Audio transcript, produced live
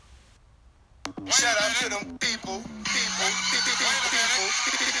them people.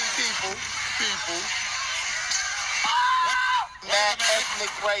 Mad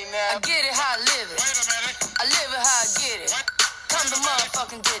ethnic right now. I get it how I live it. Wait a minute. I live it how I get it. Come to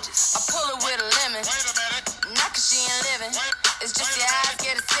motherfucking digits. I pull it with a lemon. Wait a minute. Not cause she ain't living. It's just your eyes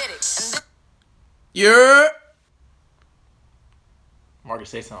get acidic. You're... Marcus,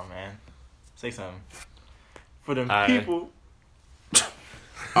 say something, man. Say something. For them people.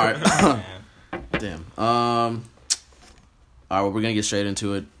 All right. Damn. All right, well, we're going to get straight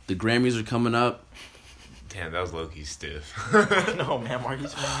into it. The Grammys are coming up. Damn, that was low-key stiff. No, man,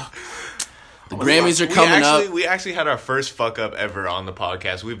 Marcus, man. The Grammys are coming up. We actually had our first fuck-up ever on the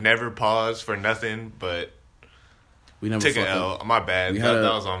podcast. We've never paused for nothing, but We never took an fucked L. up. My bad. We That had a-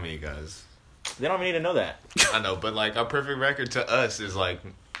 was on me, guys. They don't even need to know that. I know, but like our perfect record to us is like,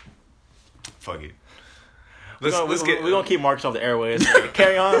 fuck it. We're gonna keep Marcus off the airways.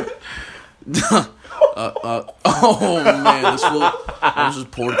 Carry on. Oh, man. This fool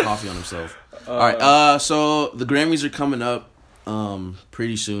just poured coffee on himself. All right. So the Grammys are coming up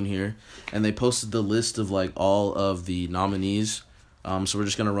pretty soon here. And they posted the list of like all of the nominees. So we're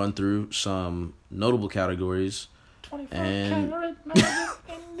just going to run through some notable categories.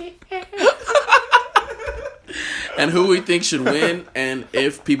 And who we think should win, and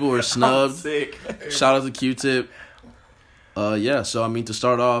if people were snubbed. Sick. Shout out to Q-Tip. Yeah, so I mean, to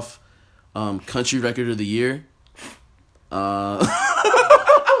start off, Country Record of the Year.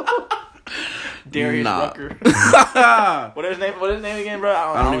 Darius Nah. Rucker. What is his name again, bro?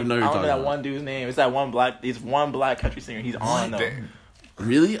 I don't even know who you're I don't know talking that about. one dude's name. It's that one black. He's one black country singer. He's on though. Damn.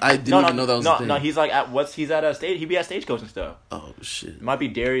 Really? I didn't even know that was a thing. No, he's like he's at a stage. He be at Stagecoach and stuff. Oh, shit. It might be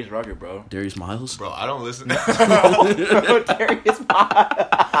Darius Rucker, bro. Darius Miles? Bro, I don't listen. Darius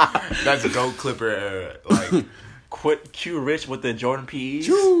That's a Gold Clipper. Like, Quit Q Rich with the Jordan PEs.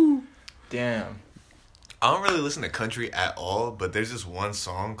 Damn. I don't really listen to country at all, but there's this one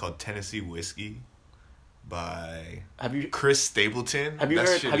song called Tennessee Whiskey by Chris Stapleton. Have you That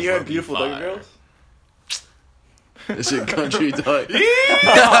heard shit is low-key Beautiful fire. Doggy Girls? This shit country dog.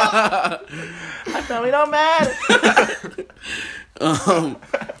 I tell me don't matter.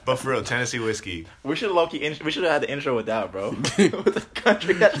 But for real, Tennessee Whiskey. We should we should have had the intro with that, bro. With the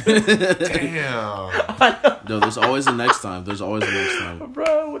country. Damn. No, there's always the next time. There's always the next time.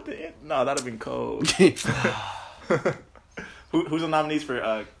 Bro, with the no, that'd have been cold. Who's the nominees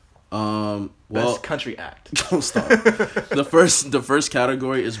for Well, best country act? don't stop. The first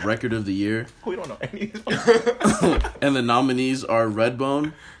category is Record of the Year, We don't know any of these. and the nominees are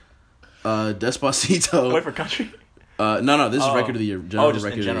Redbone, Despacito. Wait for country. No, this is Record of the Year. General just in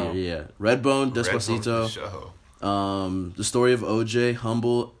Record of general. the Year. Yeah, Redbone, Red Bone Despacito. Show. The Story of OJ,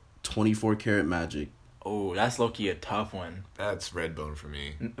 Humble, 24 Karat Magic. Oh, that's low key a tough one. That's Redbone for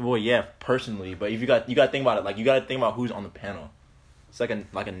me. Well, yeah, personally, but if you got to think about it, like you got to think about who's on the panel. It's like a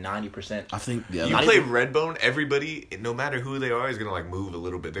 90%. I think You yeah. play Redbone, everybody, no matter who they are, is gonna like move a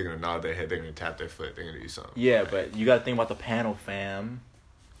little bit. They're gonna nod their head. They're gonna tap their foot. They're gonna do something. Yeah, but you got to think about the panel, fam.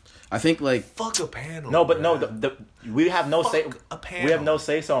 I think like Fuck a panel. No, but no, bruh. we have no say. A panel. We have no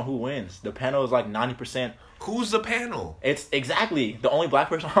say so on who wins. The panel is like 90%. Who's the panel? It's exactly the only black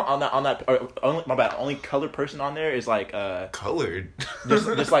person on that. Or only colored person on there is like Colored.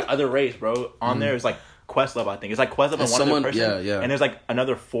 just like other race, bro. On there is like Questlove, I think. It's like Questlove and one other person. yeah. And there's like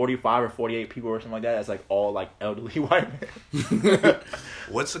another 45 or 48 people or something like that. That's like all like elderly white men.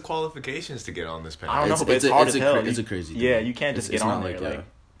 What's the qualifications to get on this panel? I don't know, but it's hard to tell. It's a crazy thing. Yeah, you can't just It's get on not there. like, Like,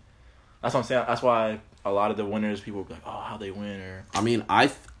 that's what I'm saying. That's why a lot of the winners, people be like, oh, how they win, or I mean, I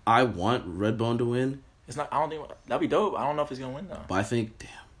want Redbone to win, it's not. I don't think that'd be dope. I don't know if it's gonna win though. but I think, damn,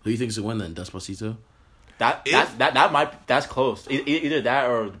 who do you think's gonna win then? Despacito? That's close. Either that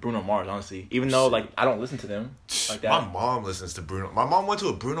or Bruno Mars, honestly. Even though like I don't listen to them like that. My mom listens to Bruno. My mom went to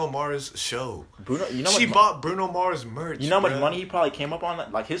a Bruno Mars show. Bruno, you know She what? bought Bruno Mars merch. You know how much bruh. money he probably came up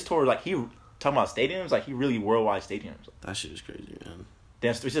on? Like his tour, like he talking about stadiums, like he really worldwide stadiums. That shit is crazy, man.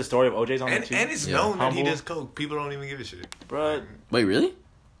 Then it's the story of OJ's on there And too. it's Yeah. known that he Humble. does coke. People don't even give a shit. Bruh, Wait, really?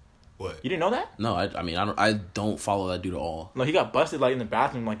 What? you didn't know that? No, I mean, I don't follow that dude at all. No, he got busted like in the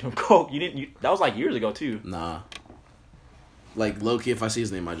bathroom, like doing coke. That was like years ago too. Nah. Like, low key, if I see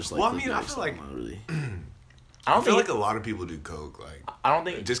his name, I just like. Well, I click mean, it, I feel like- not really. I I don't feel think like a lot of people do coke. Like I don't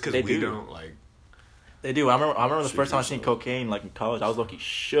think just because they we do. don't like. They do. I remember the Shoot first time I seen yourself. cocaine like in college. I was low-key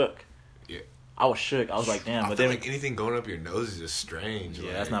shook. Yeah. I was shook. I was like, damn. I But feel then like anything going up your nose is just strange. yeah,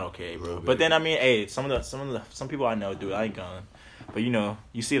 like, that's not okay, a bro. little But bit. then I mean, hey, some people I know do it. I ain't gonna. But you know,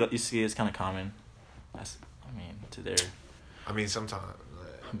 you see it's kind of common. I mean, to their. I mean, sometimes.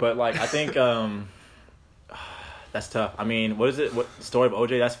 But like I think that's tough. I mean, what is it? What story of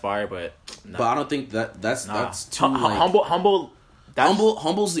OJ? That's fire. But But I don't think that's too like humble.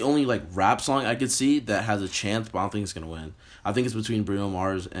 Humble's the only like rap song I could see that has a chance, but I don't think it's gonna win. I think it's between Bruno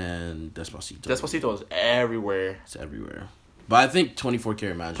Mars and Despacito. Despacito is everywhere. It's everywhere. But I think 24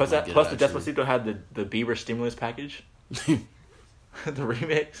 Karat Magic. Plus the Despacito had the Bieber stimulus package. The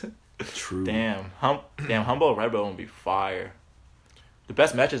remix. True. Damn, Humble Redbone would be fire. The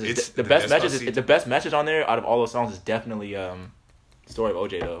best matches is the best matches on there out of all those songs is definitely Story of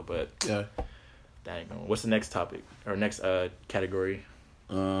OJ though, but yeah. That ain't going. What's the next topic or next category?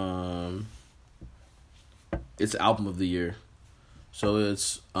 It's album of the year. So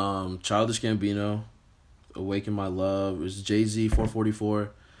it's Childish Gambino, Awaken My Love. It's Jay-Z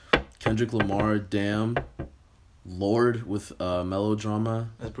 444, Kendrick Lamar, Damn, Lord with Melodrama.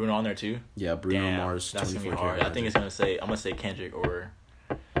 Is Bruno on there too? Yeah, Bruno Mars. That's gonna be hard. I think I'm gonna say Kendrick or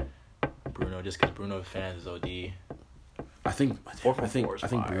Bruno just because Bruno fans is OD. I think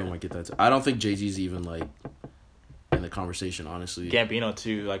Bruno might get that too. I don't think Jay-Z's even like in the conversation, honestly. Gambino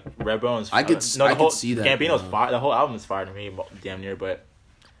too, like Redbone's. I could see that. Gambino's fire. The whole album is fire to me, damn near. But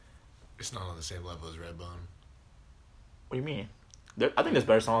it's not on the same level as Redbone. What do you mean? I think there's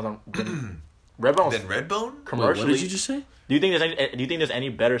better songs on Redbone. Than Redbone? Wait, Commercially, what did you just say? Do you think there's any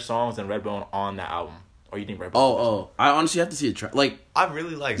better songs than Redbone on that album, or you think Redbone? Oh! I honestly have to see a track. Like I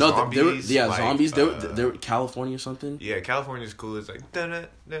really like Zombies. Zombies. They were California or something. Yeah, California's cool. It's like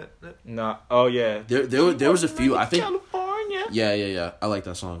No. Oh yeah. There was a few. I think. California. Yeah. I like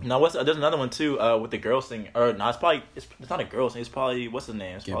that song. No, there's another one too. With the girl singing. Or no, it's not a girl singing. It's probably what's the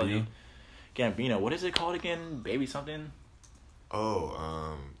name? It's probably Gambino. What is it called again? Baby something.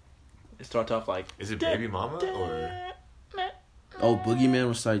 Oh. It starts off like. Is it Baby Mama or? Oh, Boogeyman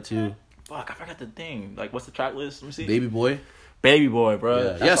was tight too. Fuck, I forgot the thing. Like, what's the track list? Let me see. Baby Boy,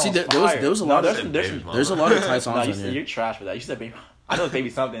 bro. Yeah. See, there was a lot. There's a lot of tight songs on here. You're trash for that. You said Baby. I know it's Baby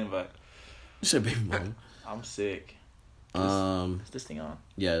something, but. You said Baby Mama. I'm sick. Is this thing on?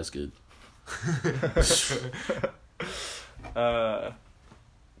 Yeah, it's good. Damn.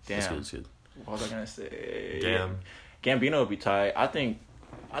 It's good. What was I gonna say? Damn. Gambino would be tight. I think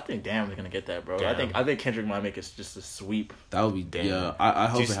Damn is gonna get that, bro. Damn. I think Kendrick might make it just a sweep. That would be Damn. Yeah, I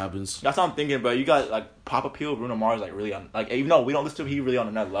hope it happens. That's what I'm thinking, but you got like Pop Appeal, Bruno Mars, like really on like even though we don't listen to him, he really on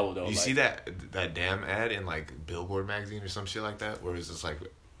another level though. You see that Damn ad in like Billboard magazine or some shit like that, where it's just like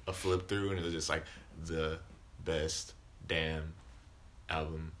a flip through and it was just like the best Damn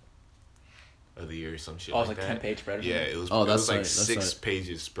album of the year or some shit. Oh, it's like like that. 10-page spread. Yeah, it was. Oh, it was like that's 6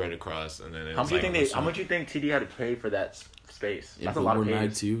 pages spread across, and then it How was much like, how much you think TD had to pay for that space? In That's a lot of Billboard Mag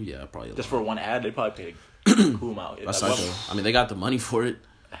pages. too. Yeah, probably. Just for one ad, they probably paid a cool amount. That's psycho. I mean, they got the money for it.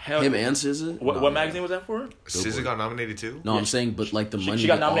 Hell, Him and SZA. What magazine was that for? SZA got nominated too. No, I'm saying, but like the money. She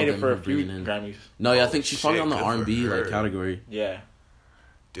got that all nominated them for a are few bringing in. Grammys. No, yeah, I think she's probably on the shit, good R&B for her. like category. Yeah.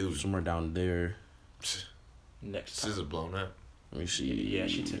 Dude, Somewhere down there. Next time. SZA blown up. Let me see. Yeah,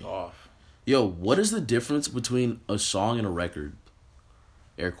 she took off. Yo, what is the difference between a song and a record?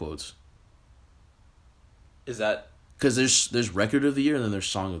 Air quotes. Is that Because there's record of the year and then there's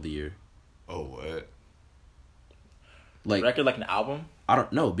song of the year. Oh what? Like record like an album? I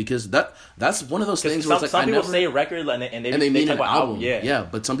don't know because that's one of those things where it's like some I people never say record and they mean talk an about album. Yeah,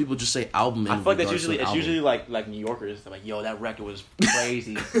 but some people just say album. I feel like that's usually album. usually like New Yorkers. They're like, yo, that record was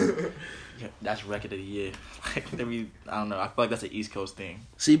crazy. Yeah, that's record of the year. Like I don't know. I feel like that's an East Coast thing.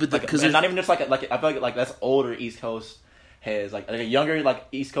 See, but Like, because and not even just like I feel like that's older East Coast heads, like a younger like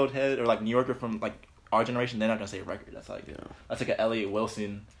East Coast head or like New Yorker from like our generation. They're not gonna say record. That's like that's like an Elliott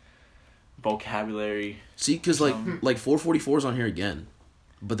Wilson vocabulary. see, because like 444 is on here again,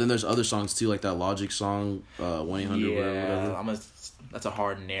 but then there's other songs too, like that Logic song, 1-800 whatever. That's a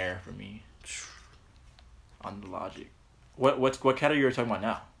hard nair for me. On the Logic, what category are you talking about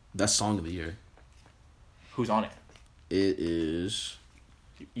now? That's song of the year. Who's on it? It is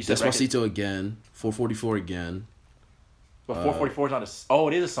You said Despacito record? again, 444 again. But 444 is not a. Oh,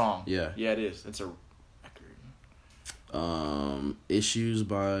 it is a song. Yeah. Yeah, it is. It's a record. Issues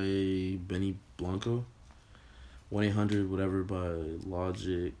by Benny Blanco, 1-800 whatever by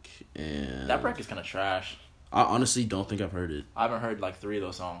Logic, and That record's kind of trash. I honestly don't think I've heard it. I haven't heard like 3 of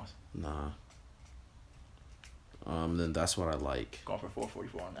those songs. Nah. Then That's What I Like Going for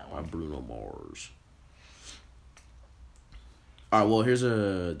 444 on that by one. Bruno Mars. Alright, well here's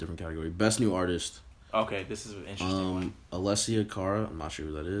a different category. Best New Artist. Okay, this is an interesting one. Alessia Cara, I'm not sure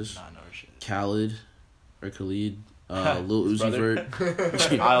who that is. Nah, no shit. Khaled, Lil Uzi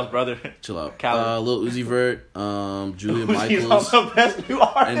Vert. Isles brother. Chill out. Khaled. Lil Uzi Vert, Julia He's Michaels, the best new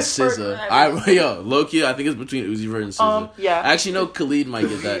artist. and SZA. Low-key, I think it's between Uzi Vert and SZA. Yeah. I actually know Khalid might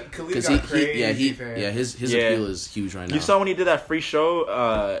get that. Khalid Because got crazy fans. his appeal is huge right now. You saw when he did that free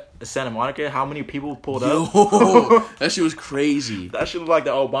show, Santa Monica, how many people pulled up? Yo, that shit was crazy. That shit looked like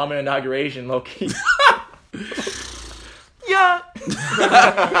the Obama inauguration, low key. Yeah.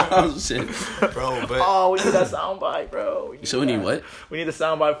 Oh, shit. Bro, but Oh, we need that soundbite, bro. So we need what? We need the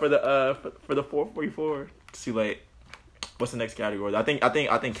soundbite for the 444. It's too late. What's the next category? I think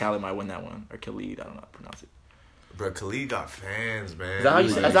Khaled might win that one, or Khalid. I don't know how to pronounce it. bro, Khalid got fans, man.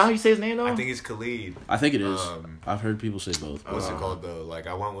 Is that how you say his name though? I think it's Khalid. I think it is. I've heard people say both. What's it called though? Like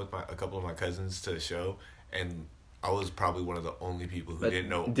I went with a couple of my cousins to the show, and I was probably one of the only people who didn't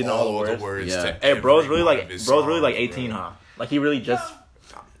know all the words. Yeah. To Hey, bro's every really one like of his 18, songs, huh? Like he really just.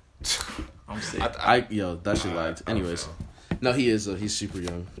 I'm sick. That shit lagged. Anyways, no, he is. He's super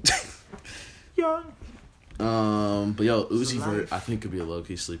young. Yeah. But yo, Uzi Vert, I think could be a low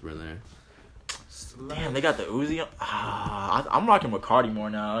key sleeper in there. Damn, they got the Uzi. I'm rocking with Cardi more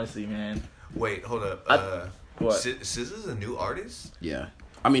now, honestly, man. Wait, hold up. What? SZA's a new artist? Yeah,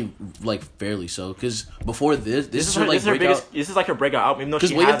 I mean, like fairly so. Because before this is her this like breakout. This is like her breakout album. Even though Because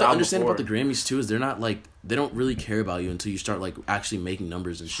she what you has have to the understand album about the Grammys too is they're not like they don't really care about you until you start like actually making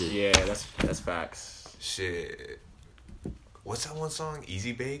numbers and shit. Yeah, that's facts. Shit. What's that one song?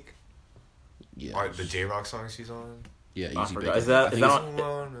 Easy Bake? Yeah, Or the J-Rock song she's on? yeah, I easy. forgot. Bake. Is that I think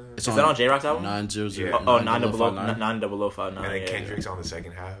on? it's Is that on J-Rock's album? 900? Yeah. Oh, 9059. 90059. And then yeah, Kendrick's on the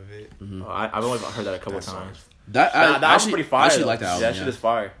second half of it. Oh, I've only heard that a couple That song times. is- That That I was actually, pretty fire. I actually though. like the album. That shit is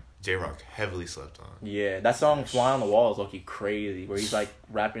fire. J-Rock heavily slept on. Yeah, that song "Fly on the Wall" is low-key crazy. Where he's like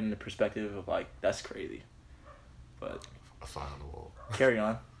rapping the perspective of like that's crazy. But A fly on the wall. carry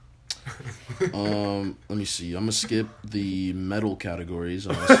on. Let me see. I'm gonna skip the metal categories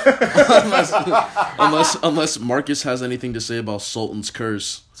unless Marcus has anything to say about Sultan's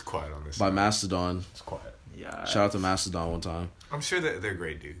Curse It's quiet on this by side. Mastodon. It's quiet. Yeah. Shout out to Mastodon one time. I'm sure that they're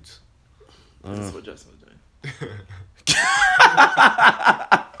great dudes. This is what Justin was doing.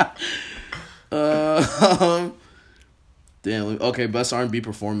 Damn. Okay, best R&B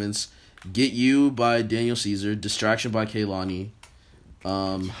performance: "Get You" by Daniel Caesar, "Distraction" by Kehlani,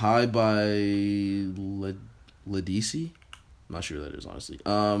 "High" by Ledisi. I'm not sure who that is, honestly.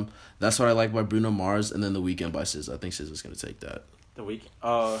 "That's What I Like" by Bruno Mars, and then "The Weeknd" by SZA. I think SZA's gonna take that. The week.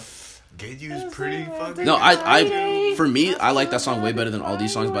 Get You's pretty fucking. No, I for me, I like that song way better than all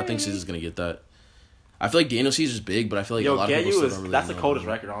these songs, but I think SZA's gonna get that. I feel like Daniel Caesar's big, but I feel like a lot of Get people You still is don't really that's the know coldest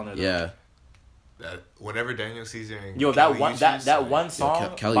him. record on there. Though. Yeah. Whenever Daniel Caesar and Yo, Kali that Uchis, one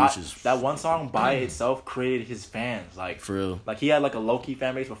song, Kali by, Uchis. that one song by itself created his fans. Like For real. Like he had like a low key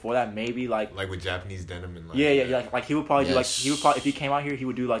fan base before that. Maybe like like with Japanese denim and like yeah. Like he would probably do like Yes. he would probably if he came out here he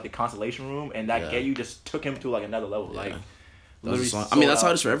would do like the Constellation Room and that Yeah. Get You just took him to like another level. Yeah. Like That was a literally song. I sold mean, that's how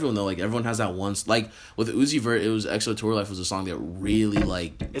out. it is for everyone though. Like everyone has that one. Like with Uzi Vert, it was "EXO Tour Life" was a song that really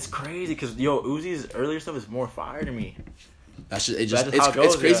like. It's crazy because Uzi's earlier stuff is more fire to me. That's just it. Just That's just how it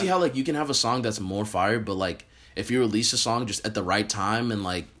it's goes, crazy yeah. how like you can have a song that's more fire, but like if you release a song just at the right time and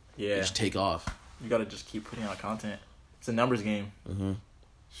like Yeah, just take off. you gotta just keep putting out content. It's a numbers game. Mm-hmm.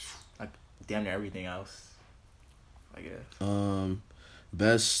 Like damn near everything else, I guess.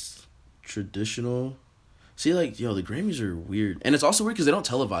 Best traditional. See, like the Grammys are weird, and it's also weird because they don't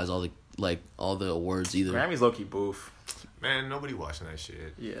televise all the awards either. Grammys low key boof. Man, nobody watching that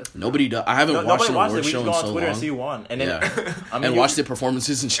shit. Yeah. Nobody does. I haven't watched Nobody an watched award it. We show just in go on so Twitter long. and see one, and then Yeah. I mean, And watch the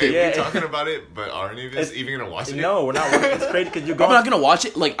performances and shit. Yeah. We're talking about it, but aren't any of us even gonna watch it? No, we're not. It's crazy because you go. I'm not gonna watch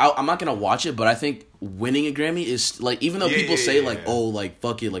it. Like I'm not gonna watch it, but I think winning a Grammy is like even though people say like oh like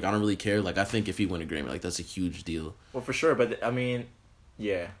fuck it like I don't really care. Like I think if you win a Grammy, like that's a huge deal. Well, for sure, but I mean,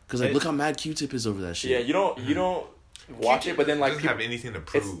 yeah. Because like look how mad Q-Tip is over that shit. Yeah, you don't watch it, but then like He doesn't have anything to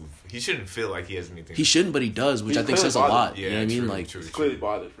prove. He shouldn't feel like he has anything. He shouldn't, but he does, which He's I think says a clearly lot. bothered. You know what I mean? Like true, he's clearly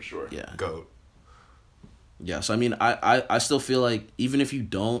bothered for sure. yeah, Goat. yeah. So I mean, I still feel like even if you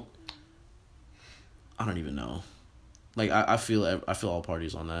don't, I don't even know. Like I feel all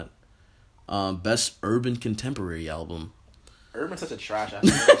parties on that. Best urban contemporary album. Urban's such a trash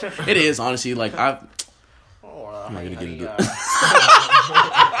ass. It is honestly like I'm I'm not gonna get into it.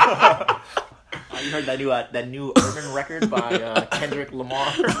 You heard that new urban record by Kendrick Lamar?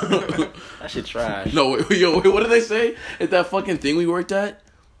 That shit trash. No, wait, what did they say at that fucking thing we worked at?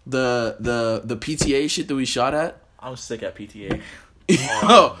 The PTA shit that we shot at? I'm sick at PTA.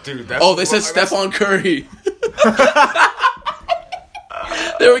 Oh, Dude, they said Stephon Curry.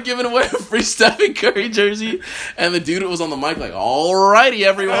 They were giving away a free Stephen Curry jersey, and the dude was on the mic like, "Alrighty,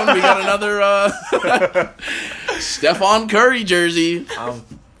 everyone, we got another." Stephon Curry jersey. I'm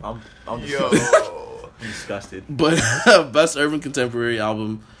Yo. disgusted. But best urban contemporary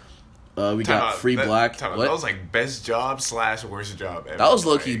album, we got Free Black. That What? was like best job / worst job ever. That was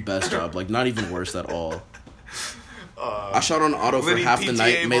low key Like, best job, like not even worse at all. I shot on auto for Liddy half the PTA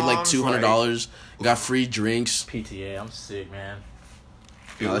night, made like moms, $200, got free drinks. PTA, I'm sick, man.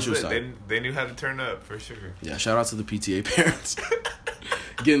 it No, that was shit was lit. tight. They knew how to turn up for sure. Yeah, shout out to the PTA parents.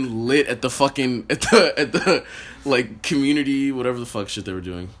 Getting lit at the fucking at the like community, whatever the fuck shit they were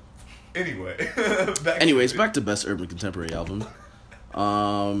doing. Anyway, Back to best urban contemporary album.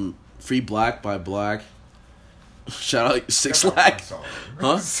 Free Black by Black. Shout out Six Lack.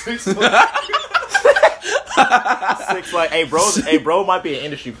 Huh? Six Lack. Six like, hey bro might be an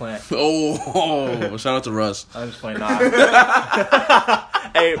industry plant. Oh, shout out to Russ. I'm just playing. Nah.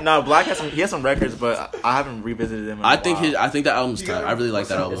 Hey, no, Black has some records, but I haven't revisited them. In a while. I think that album's tight. I really like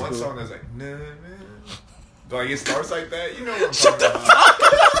that album. One song that's like, nah, nah. Like it starts like that. You know what I'm talking about.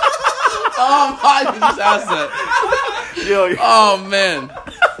 Oh my! You just asked that. Yo, Oh man,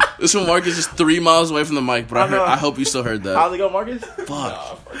 this one Marcus is 3 miles away from the mic, but I know. I hope you still heard that. how's it go, Marcus?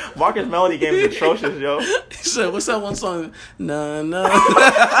 Fuck. Marcus' melody game is atrocious, yo. He said, "What's that one song?" Nah, nah.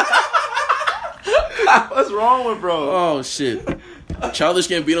 What's wrong with bro? Oh shit. Childish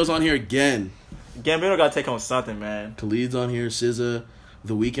Gambino's on here again. Gambino gotta take home something, man. Khalid's on here. SZA,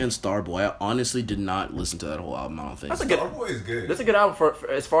 The Weeknd, Starboy. I honestly did not listen to that whole album. I don't think. That's a good. Starboy is good. That's a good album for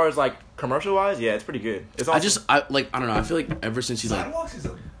as far as like commercial wise. Yeah, it's pretty good. It's awesome. I don't know. I feel like ever since he's like. Sidewalks is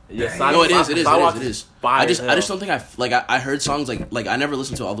a Yeah, bang. No, it is. Sidewalks It is. fire I as just don't think I heard songs like I never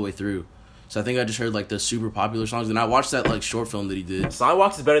listened to it all the way through. So I think I just heard like the super popular songs, and I watched that like short film that he did.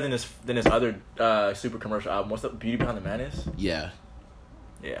 Sidewalks is better than his other super commercial album. What's the Beauty Behind the Madness? Yeah,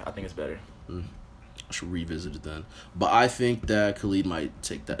 Yeah, I think it's better. I should revisit it then. But I think that Khalid might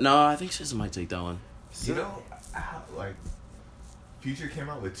take that. No, I think SZA might take that one. You know, like Future came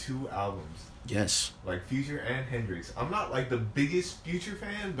out with 2 albums. Yes. Like Future and Hendrix. I'm not like the biggest Future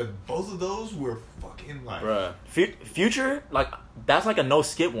fan, but both of those were fucking like. Bruh. Future, like, that's like a no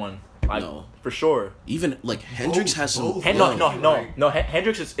skip one. Like, No. for sure. Even like Hendrix has some. both. No,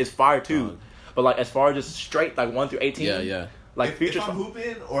 Hendrix is fire too. But like, as far as just straight, like 1 through 18. Yeah. Like, if Future. I'm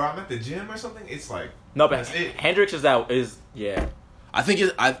hooping or I'm at the gym or something, it's like. No, but that's it. Hendrix yeah. I think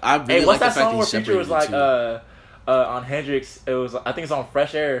I really Hey, what's like the that fact song where he Future was like, separated on Hendrix, it was, I think it's on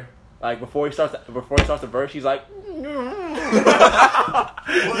Fresh Air. Like, before he starts the verse, he's like, yo,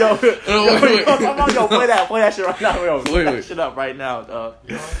 wait. yo, play that shit right now. Yo, play that Wait. shit up right now, dog.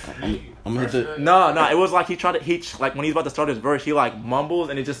 I'm gonna hit the. No, it was like like when he's about to start his verse, he like mumbles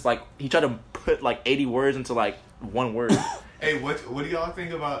and it just like he tried to put like 80 words into like one word. Hey, what do y'all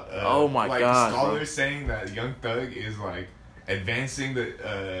think about? Oh my like, God, scholars bro. saying that Young Thug is like advancing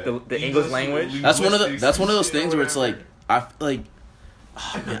the English language? That's one of linguistics those and shit things or where it's whatever. like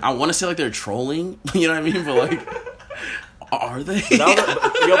oh, man, I want to say like they're trolling, you know what I mean? But like, are they?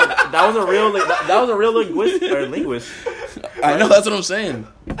 That was a real linguist. I know, that's what I'm saying.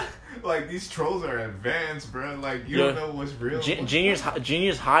 Like these trolls are advanced, bro. Like you Yeah. don't know what's real.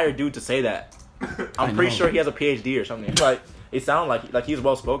 Genius hired dude to say that. I I'm pretty know. sure he has a PhD or something. Like it sounded like he's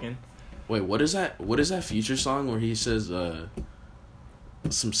well spoken. Wait, what is that? What is that Future song where he says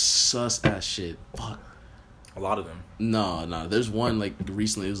some sus ass shit? Fuck. A lot of them. No. There's one like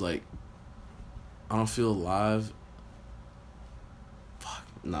recently. It was like, I don't feel alive. Fuck.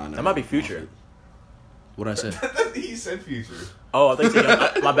 Nah. That might be Future. What I said? He said Future. Oh, I thought you said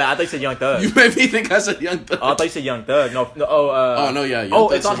my bad. I thought you said Young Thug. You made me think I said Young Thug. Oh, I thought you said Young Thug. No. Oh no, yeah. Young Oh,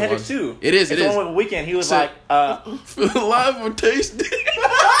 Thug it's on said Hendrix was. too. It is. It's It is. the one with Weeknd. He was So- like, Feel alive or tasty.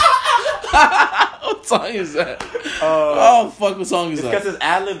 What song is that? Oh fuck! What song is it's because that? his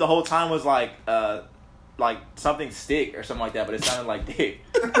ad lib the whole time was like something stick or something like that, but it sounded like dick.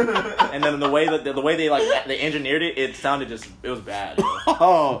 And then the way they engineered it, it was bad. Bro.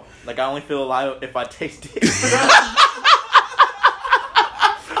 Oh, Like I only feel alive if I taste dick.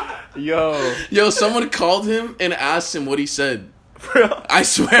 Yo, someone called him and asked him what he said. bro. I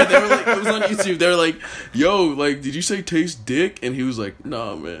swear, they were like, it was on YouTube. They were like, "Yo, like, did you say taste dick?" And he was like,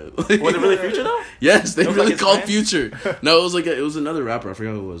 "Nah, man." Was it really Future though? Yes, they It was really like his called friend? Future. No, it was like it was another rapper. I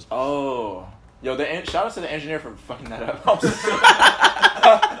forgot who it was. Oh. Yo, shout out to the engineer for fucking that up.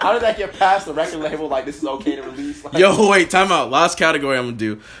 How did that get past the record label? Like, this is okay to release? Like, Yo, wait, time out. Last category I'm gonna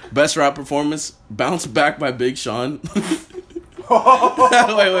do: best rap performance. Bounce Back by Big Sean.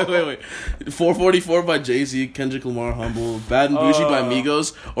 Wait. 444 by Jay-Z, Kendrick Lamar, Humble, Bad and Bougie by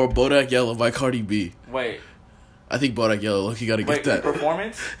Migos, or Bodak Yellow by Cardi B. Wait, I think Bodak Yellow. Look, you gotta get that.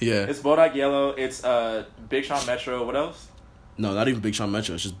 performance? Yeah. It's Bodak Yellow. It's Big Sean Metro. What else? No, not even Big Sean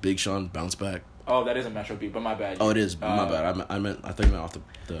Metro. It's just Big Sean Bounce Back. Oh, that is a Metro beat, but my bad. Oh, it is. My bad. I think I meant off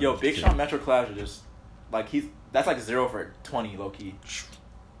the Yo, Big Sean Metro collabs are just like that's like 0 for 20 low key.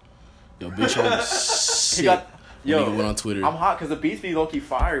 Yo, Big Sean was sick. Yo, nigga went on Twitter. I'm hot because the beats be low key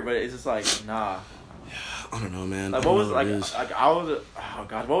fire, but it's just like nah. I don't know, man. Like what was like I was oh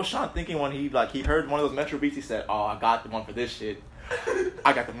god, what was Sean thinking when he heard one of those Metro beats? He said, "Oh, I got the one for this shit.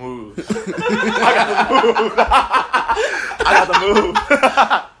 I got the moves. I got the move."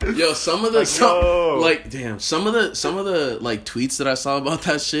 Yo, some of the some of the like tweets that I saw about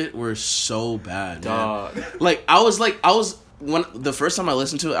that shit were so bad, man. Dog. Like I was when the first time I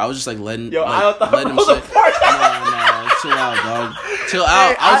listened to it, I was just like letting him say, no, chill out, dog, chill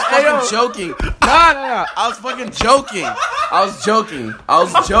out. I was fucking joking. No, I was fucking joking. I was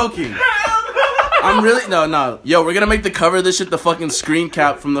joking. I'm really no. Yo, we're gonna make the cover of this shit the fucking screen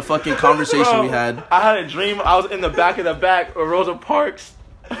cap from the fucking conversation we had. I had a dream. I was in the back of Rosa Parks.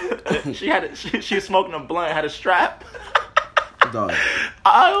 she was smoking a blunt. Had a strap. Dog.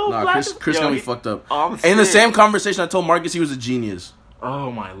 Chris got me fucked up. In the same conversation, I told Marcus he was a genius.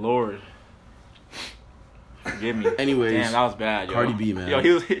 Oh my lord. Forgive me. Anyways, damn, that was bad. Yo. Cardi B, man. Yo,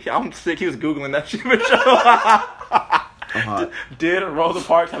 I'm sick. He was googling that shit for sure. I'm hot. Did Rosa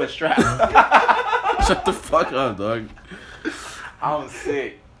Parks have a strap? Shut the fuck up, dog. I'm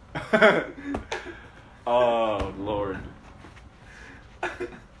sick. Oh lord.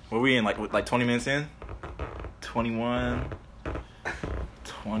 Were we in like 20 minutes in? 21.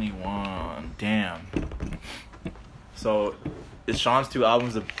 Damn. So, is Sean's 2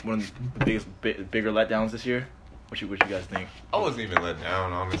 albums one of the bigger letdowns this year? What you guys think? I wasn't even let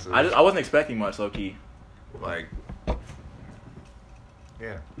down, honestly. I wasn't expecting much, low key. Like,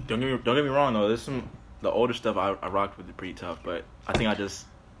 yeah. Don't get me wrong though. There's the older stuff I rocked with it pretty tough, but I think I just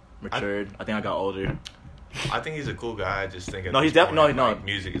matured. I think I got older. I think he's a cool guy. I just think he's definitely no.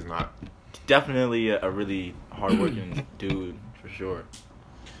 Music is not. Definitely a really hardworking dude for sure.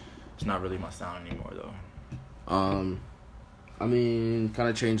 It's not really my sound anymore though. I mean, kind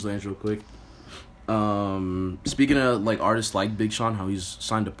of change lanes real quick. Speaking of like artists like Big Sean, how he's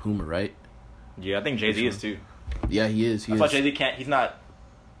signed to Puma, right? Yeah, I think Jay-Z is too. Yeah, he is. I thought Jay-Z can't. He's not.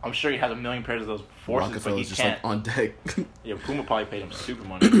 I'm sure he has a million pairs of those forces, but he just can't. Like on deck. Yeah, Puma probably paid him super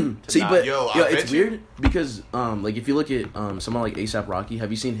money. See, but it's weird because like if you look at someone like ASAP Rocky, have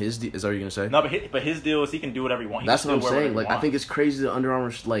you seen his? Is that what you're gonna say? No, but his deal is he can do whatever he wants. That's what I'm saying. Like I think it's crazy that Under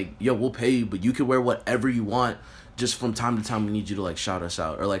Armour's like, yo, we'll pay you, but you can wear whatever you want. Just from time to time, we need you to like shout us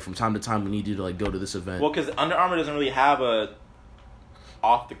out, or like from time to time, we need you to like go to this event. Well, because Under Armour doesn't really have a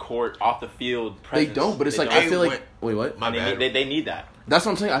off the court, off the field presence. They don't, but it's I feel like wait, what? My bad. They need that. That's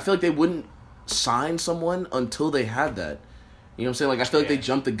what I'm saying. I feel like they wouldn't sign someone until they had that. You know what I'm saying? Like I feel like they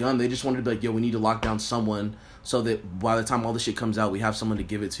jumped the gun. They just wanted to be like, yo, we need to lock down someone so that by the time all this shit comes out, we have someone to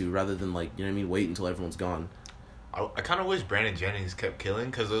give it to, rather than like, you know what I mean, wait until everyone's gone. I kind of wish Brandon Jennings kept killing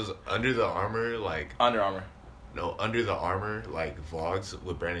because those Under the Armour Under Armour like vlogs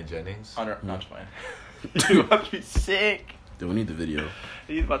with Brandon Jennings. Not playing. Dude, about to be sick. Dude, we need the video.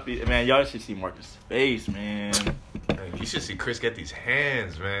 He's about to be, man. Y'all should see Marcus' face, man. Man, you should see Chris get these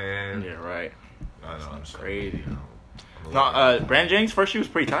hands, man. Yeah, right. I know, I'm crazy. No, Brandon Jennings' first shoe was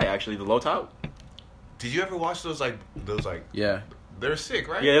pretty tight, actually. The low top. Did you ever watch those Yeah. They're sick,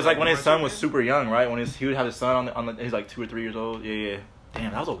 right? Yeah, it was like when his son was super young, right? When he would have his son on the he's like 2 or 3 years old. Yeah.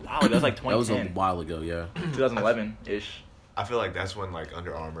 Damn, that was a while ago. That was like 2010. That was a while ago, yeah. 2011-ish. I feel like that's when like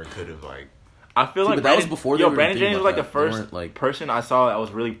Under Armour could have like. I feel like that was before they were Brandon thinking Jennings was like about the that. first person I saw that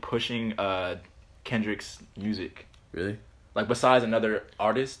was really pushing Kendrick's music. Really? Like besides another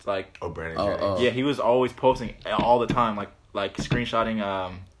artist, like Brandon Jennings. Yeah, he was always posting all the time, like screenshotting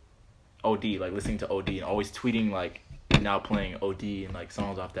OD, like listening to OD, and always tweeting like now playing OD and like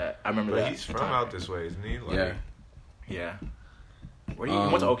songs off that. I remember that. He's from out this way, isn't he? Like, yeah. Where he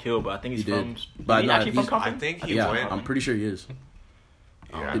went to Oak Hill, but I think he's from. But he actually from Compton? I think he went. I'm pretty sure he is.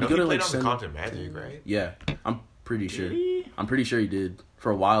 Yeah, did he he go to played like on the Compton Magic, right? Yeah, I'm pretty sure. He? I'm pretty sure he did for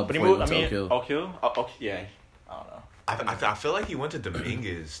a while before he went to Oak Hill. Oak Hill? Yeah. I don't know. I feel like he went to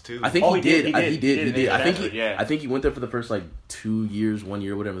Dominguez too. I think he did. He did. I think he went there for the first like 2 years, 1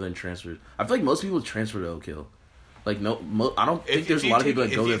 year, whatever, then transferred. I feel like most people transfer to Oak Hill. Like I don't think there's a lot of people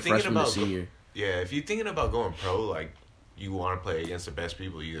that go there freshman to senior. Yeah, if you're thinking about going pro, like you want to play against the best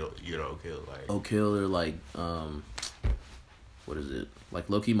people, you go to Oak Hill. Like Oak Hill or like what is it? Like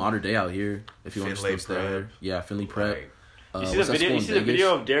low-key Modern Day out here. If you want to stay there, yeah, Finley Prep. You see the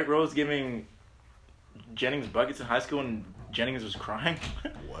video of Derrick Rose giving Jennings buckets in high school, and Jennings was crying.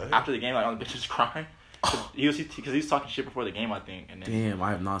 What? After the game, like on the bitches crying. Because he was talking shit before the game, I think. And then damn,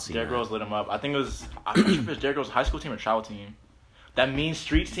 I have not seen Derrick that. Rose lit him up. I think it was. I'm not sure if it was Derrick Rose's high school team or travel team. that mean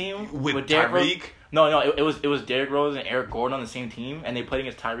streets team with Derrick Rose. Tyreek. No, it was Derrick Rose and Eric Gordon on the same team, and they played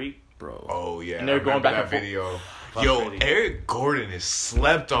against Tyreek. Bro. Oh yeah, And they're going back and forth. video. Fuck Yo, crazy. Eric Gordon is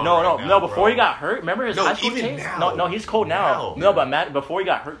slept on. No, right now, before bro. he got hurt, remember his No, high school even days? now. No, he's cold now. Now. No, but Matt, before he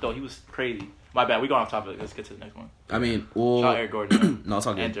got hurt though, he was crazy. My bad. We going off topic. Let's get to the next one. I mean, Shout well, out Eric Gordon. no, it's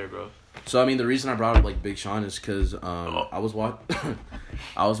all And good. Derrick Rose. So I mean, the reason I brought up like Big Sean is because I was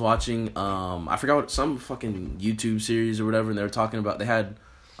I was watching I forgot what some fucking YouTube series or whatever, and they were talking about they had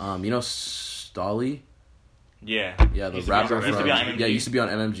you know Stolly. Yeah. Yeah, the Used to be on- rapper used to from be on MMG. yeah, used to be on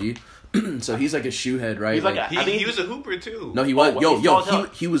MMG. So he's like a shoehead, right? He's like a- I think He was a hooper too. no, he was Oh, he's tall as hell.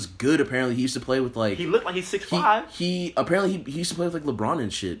 he was good. Apparently, he used to play with like He looked like he's 6'5". he apparently he used to play with like LeBron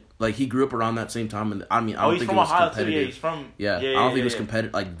and shit. Like he grew up around that same time, and I mean I don't He's think from it was Ohio too. competitive. Yeah, he's from. Yeah, I don't think it was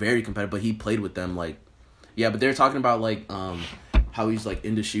competitive, like very competitive, but he played with them, like, yeah. But they're talking about like how he's like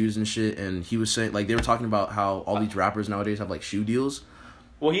into shoes and shit, and he was saying like they were talking about how all these rappers nowadays have like shoe deals.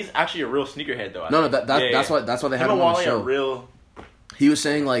 Well, he's actually a real sneakerhead though. No, that's why they had Him him and on the Wale show. are real. He was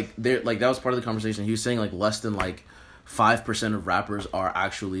saying like they're like that was part of the conversation. He was saying like less than like 5% of rappers are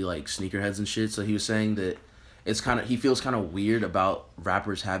actually like sneakerheads and shit. So he was saying that it's kind of he feels kind of weird about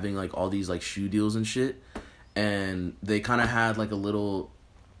rappers having like all these like shoe deals and shit, and they kind of had like a little.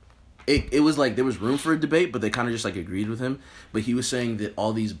 It was like there was room for a debate, but they kind of just like agreed with him. But he was saying that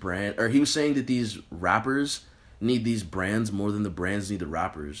all these he was saying that these rappers need these brands more than the brands need the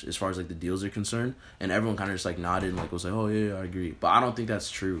rappers as far as like the deals are concerned, and everyone kind of just like nodded and like was like, oh yeah, I agree. But I don't think that's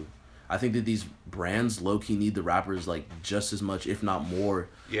true. I think that these brands low-key need the rappers like just as much, if not more.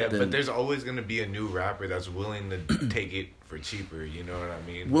 Yeah, but there's always gonna be a new rapper that's willing to take it for cheaper. You know what I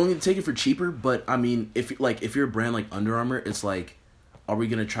mean? willing to take it for cheaper. But I mean, if you're a brand like Under Armour, it's like, are we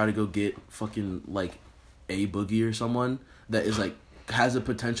gonna try to go get fucking like A Boogie or someone that is like has a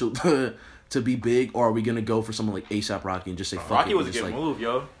potential to be big, or are we gonna go for someone like ASAP Rocky and just say fuck Rocky it? was a and just, good like, move,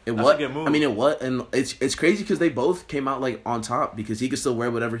 yo. It That's what? a good move. I mean, it what? And it's crazy because they both came out like on top because he could still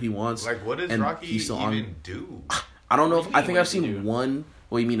wear whatever he wants. Like, what does and Rocky he's still even do? I don't know What if do you I mean, think what I've does he seen do? one.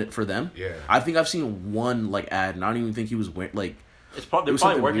 What you mean it for them? Yeah. I think I've seen one like ad, and I don't even think he was wearing like. They're it probably was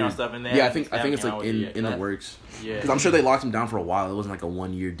working something on weird. stuff in there. Yeah, I think it's like in the works. Yeah. Because I'm sure they locked him down for a while. It wasn't like a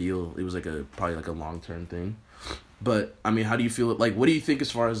 1-year deal. It was like probably like a long-term thing. But I mean, how do you feel? Like, what do you think as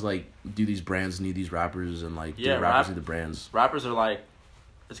far as like, do these brands need these rappers and like, do the rappers need the brands? Rappers are like,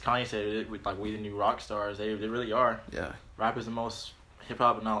 as Kanye said, we the new rock stars. They really are. Yeah. Rap is the most hip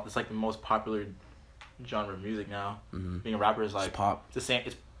hop now. It's like the most popular genre of music now. Mm-hmm. Being a rapper is like It's pop. It's the same.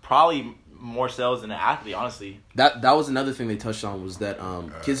 It's probably more sales than an athlete, honestly. That was another thing they touched on was that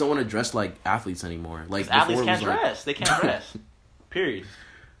kids don't want to dress like athletes anymore. Like Athletes before it can't was like dress. They can't dress. Period.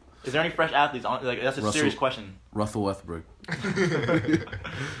 Is there any fresh athletes? Like that's a Russell- serious question. Russell Westbrook.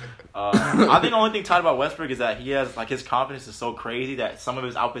 I think the only thing tight about Westbrook is that he has like his confidence is so crazy that some of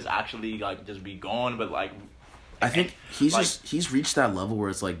his outfits actually like just be gone, but like I think he's Like- he's reached that level where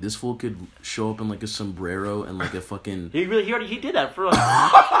it's like this fool could show up in like a sombrero and like a fucking he did that for us.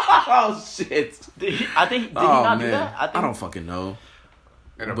 oh shit. Did he Oh not man, do that? I don't fucking know.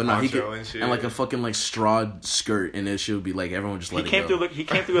 And a But no, he poncho could, and shit. and like a fucking like straw skirt, and it should be like everyone just let He came it go. through. He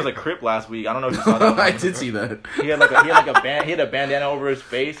came through as a Crip last week. I don't know if you saw that. I did see that. He had a bandana over his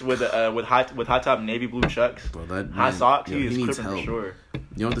face with high top navy blue chucks, Bro, that high man, socks. yo, He is needs Crippin' for help. sure. You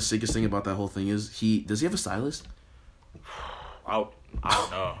know what the sickest thing about that whole thing is? Does he have a stylist? I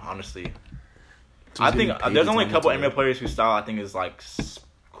don't know, honestly. So I he's think getting paid there's to only a tell couple him what to NBA players whose style I think is like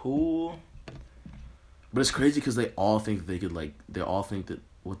cool. But it's crazy because they all think they could like. They all think that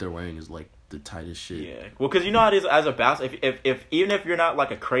what they're wearing is like the tightest shit. Yeah, well, because you know how it is as a basketball. If even if you're not like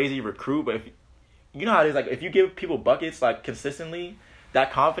a crazy recruit, but if you know how it is, like if you give people buckets like consistently,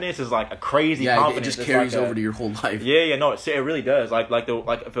 that confidence is like a crazy Yeah, it confidence. just It's carries like over to your whole life. Yeah, no, it really does. Like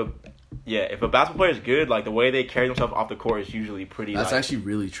if a basketball player is good, like the way they carry themselves off the court is usually pretty. That's like, actually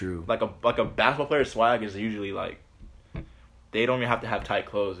really true. like a basketball player's swag is usually like they don't even have to have tight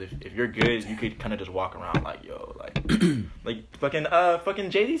clothes. If you're good, you could kind of just walk around like yo, like fucking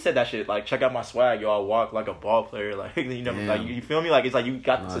Jay-Z said that shit. Like check out my swag, yo. I walk like a ball player. Like you know, Damn. like you feel me? Like it's like you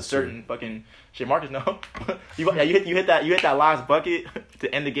got No, to that's certain fucking shit. Marcus, no, you hit that last bucket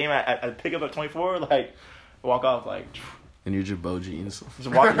to end the game at pick up at 24. Like walk off like. And your Jabot jeans. Just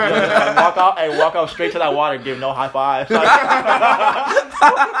walk out straight to that water, give no high fives. Like,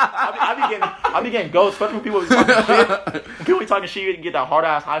 I be getting ghosts, especially when people be talking shit. When people be talking shit, you get that hard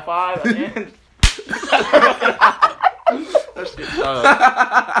ass high five at the end. That shit,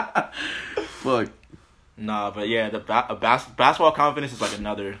 Fuck. Nah, but yeah, the basketball confidence is like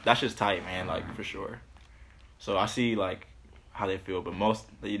another. That's just tight, man. Like for sure. So I see like how they feel. But now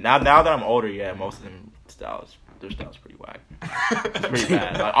that I'm older, yeah, most of them their style's pretty whack. It's pretty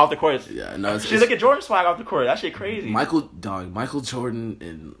bad. Like off the court, look at Jordan swag off the court. That shit crazy. Michael Jordan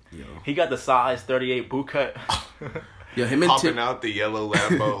and he got the size 38 boot cut. Yo, him and Popping out the yellow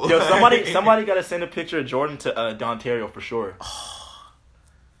Lambo. Yo, somebody got to send a picture of Jordan to Dontario for sure.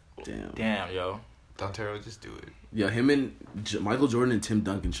 Damn, yo. Dontario, just do it. Yeah, him and Michael Jordan and Tim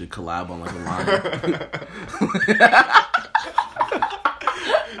Duncan should collab on like a line.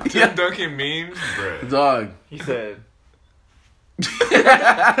 Tim Duncan memes, bruh. Dog. He said. We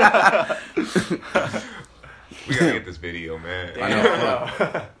gotta get this video, man. Damn, I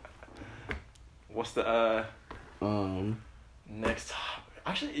know. What's the next topic?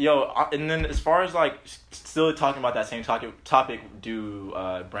 Actually, and then as far as like still talking about that same topic, do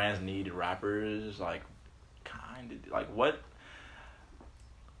brands need rappers? Like, kind of like what?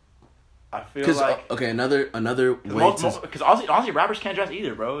 I feel like another way because honestly rappers can't dress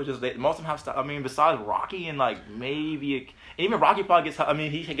either, bro. It's just most of them have stuff. I mean, besides Rocky and like maybe even Rocky probably gets help. I mean,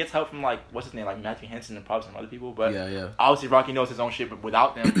 he gets help from like what's his name, like Matthew Henson and probably some other people. But obviously Rocky knows his own shit, but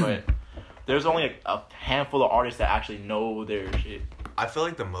without them, but there's only a handful of artists that actually know their shit. I feel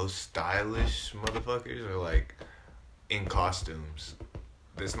like the most stylish motherfuckers are like in costumes.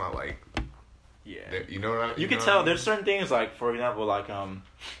 It's not like you know what I mean? You can tell there's certain things like, for example, like I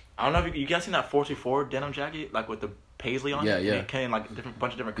don't know if you guys seen that 424 denim jacket, like with the paisley on it. Yeah. It came in like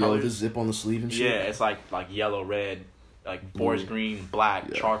bunch of different colors. With the zip on the sleeve and shit. Yeah, it's like yellow, red, like forest green,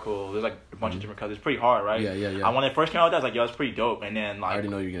 black, charcoal. There's like a bunch of different colors. It's pretty hard, right? Yeah. When it first came out, I was like, yo, it's pretty dope. And then like I already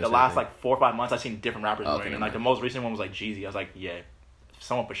know you're gonna the last like 4 or 5 months, I've seen different rappers wearing it. And like the most recent one was like Jeezy. I was like, yeah,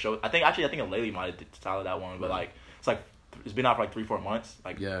 someone for sure. I think a Lady might have styled that one, but like it's been out for like 3-4 months.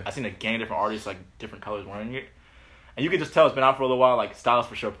 Like I've seen a gang of different artists, like different colors wearing it. And you can just tell it's been out for a little while. Like stylists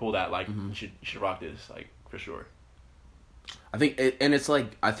for sure pull that. Like you should rock this. Like for sure. I think it's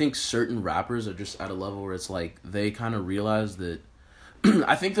like I think certain rappers are just at a level where it's like they kind of realize that.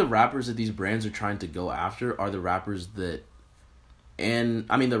 I think the rappers that these brands are trying to go after are the rappers that, and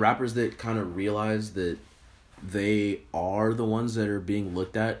I mean the rappers that kind of realize that they are the ones that are being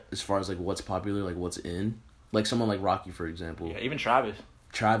looked at as far as like what's popular, like what's in. Like someone like Rocky, for example. Yeah, even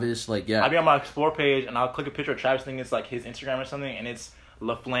Travis, like, yeah. I'll be on my Explore page, and I'll click a picture of Travis, thinking it's, like, his Instagram or something, and it's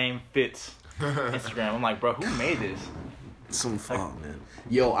LaFlame Fits Instagram. I'm like, bro, who made this? Some fun, man.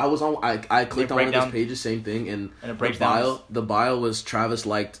 Yo, I clicked on one of his pages, same thing, and it breaks down. The bio was Travis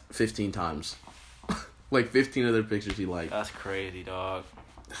liked 15 times. Like, 15 other pictures he liked. That's crazy, dog.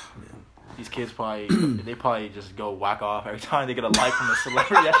 Man. These kids probably just go whack off every time they get a like from a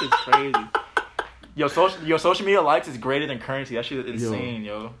celebrity. That shit's crazy. Yo, social media likes is greater than currency. That shit is insane,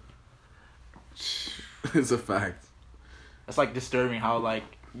 yo. It's a fact. That's like disturbing how like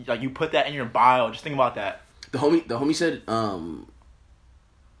you put that in your bio. Just think about that. The homie said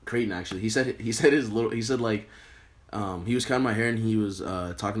Creighton actually. He said he was cutting my hair and he was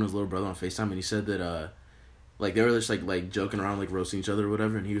talking to his little brother on FaceTime and he said that like they were just like joking around, like roasting each other or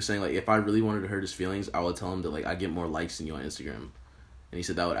whatever, and he was saying like if I really wanted to hurt his feelings, I would tell him that like I get more likes than you on Instagram. And he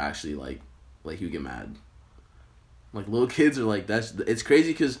said that would actually like he would get mad. Like, little kids are like, it's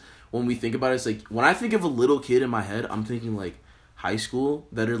crazy because when we think about it, it's like, when I think of a little kid in my head, I'm thinking, like, high school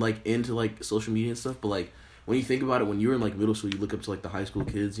that are, like, into, like, social media and stuff. But, like, when you think about it, when you were in, like, middle school, you look up to, like, the high school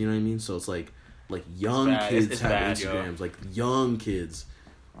kids, you know what I mean? So it's, like young kids have Instagrams, like, young kids.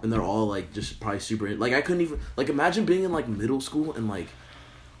 And they're all, like, just probably super, like, I couldn't even, like, imagine being in, like, middle school and, like,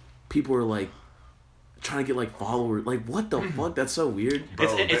 people are, like, trying to get like followers, like what the fuck? That's so weird. Bro,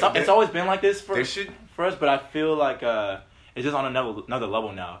 it's always been like this for us, but I feel like it's just on another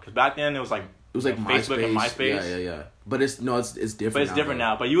level now. Because back then it was like Facebook and MySpace. Yeah. But it's different. But it's different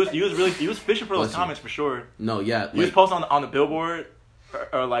now. But you was fishing for those comments for sure. No, yeah. You was posting on the billboard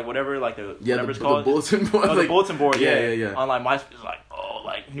or like whatever, like whatever it's called. The bulletin board. The bulletin board. Yeah. On like MySpace, like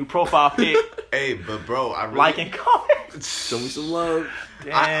like new profile pic. Hey, but bro, I really like and comment. Show me some love.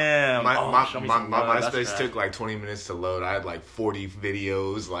 Damn. My MySpace took like 20 minutes to load. I had like 40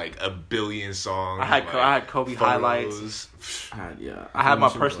 videos, like a billion songs. I had Kobe photos. Highlights. I had my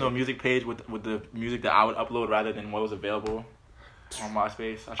personal music page with the music that I would upload rather than what was available on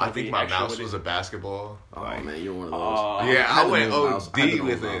MySpace. I think my mouse was a basketball. Oh man, you're one of those. Yeah, I went OD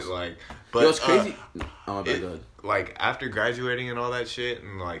with it. Like, but it's crazy. Oh, my bad. Like after graduating and all that shit,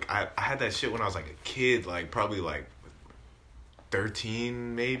 and like I had that shit when I was like a kid, like probably like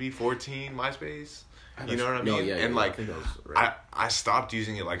 13, maybe 14, MySpace. You know what I mean? Yeah, and like right. I stopped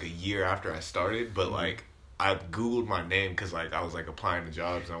using it like a year after I started, but like I Googled my name because like I was like applying to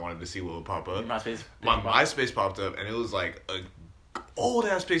jobs and I wanted to see what would pop up. My MySpace popped up and it was like old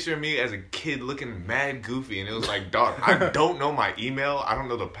ass picture of me as a kid looking mad goofy, and it was like, dog, I don't know my email, I don't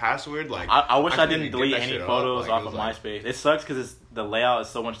know the password. Like, I wish I couldn't didn't even delete get that any shit photos Like, off of like, MySpace. It sucks because the layout is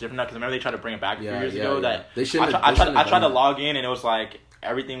so much different now. Because remember they tried to bring it back a few years ago. Yeah. That They shouldn't I tried to done log in and it was like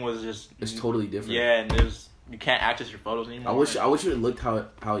everything was just It's totally different. Yeah, and there's you can't access your photos anymore. I wish it looked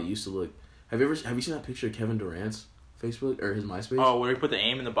how it used to look. Have you seen that picture of Kevin Durant's Facebook or his MySpace? Oh, where he put the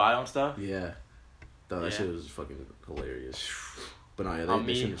aim in the bio and stuff. Yeah. That Yeah. shit was fucking hilarious. But no, yeah, I'm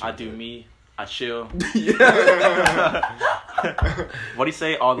me. I do me. I chill. Yeah. What do you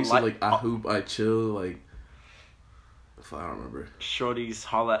say? All the He said like I hoop, I chill, like I don't remember. shorties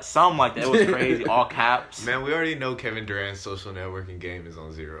holla, something like that. It was crazy. All caps. Man, we already know Kevin Durant's social networking game is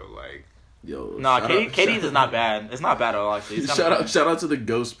on 0. Like, Yo, Nah, shout KD's out- is not bad. It's not bad at all. Actually, it's Shout out to the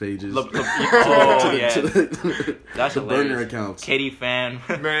ghost pages. Oh To yeah, the that's the hilarious. burner accounts. KD fan,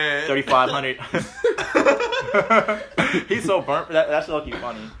 man. 3,500. He's so burnt for that. That's low-key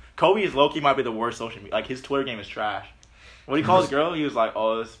funny. Kobe is low-key might be the worst social media. Like his Twitter game is trash. What do you call his girl? He was like,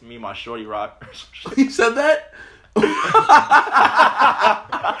 "Oh, it's me, my shorty rock." He said that?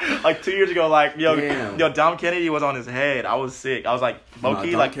 Like 2 years ago, like Damn. yo, Dom Kennedy was on his head. I was sick. I was like,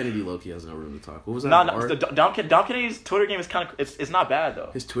 low-key, Dom like. Kennedy low-key has no room to talk. What was that No, bar? Dom Kennedy's Twitter game is kind of it's not bad though.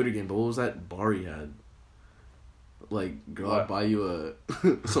 His Twitter game, but what was that bar he had? Like, girl, I'll What? buy you a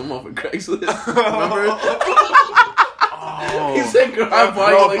something off of Craigslist. Remember? Oh. He said, girl, I'll buy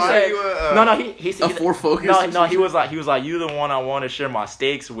Bro, you like buy that. you a- No, he a Ford Focus No, or no, some he was like, you the one I want to share my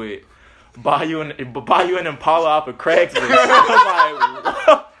steaks with. Buy you an Impala off of Craigslist.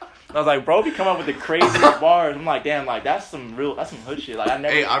 I was like, bro, he come up with the craziest bars. I'm like, damn, like that's some hood shit. Like I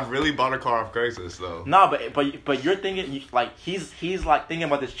never. Hey, I really bought a car off Craigslist though. Nah, but you're thinking like he's like thinking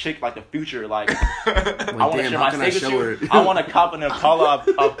about this chick like the future. Like I want to damn, share how my can I steaks with show you. her? I want to cop an Impala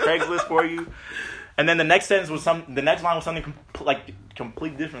of Craigslist for you. And then the next sentence was the next line was something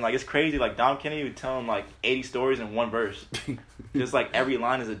completely different. Like it's crazy. Like Dom Kennedy would tell him like 80 stories in one verse. Just like every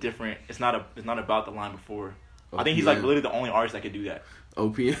line is a different. It's not about the line before. I think he's like OPM. literally the only artist that could do that.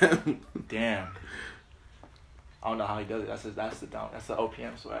 OPM. Damn. I don't know how he does it. That's the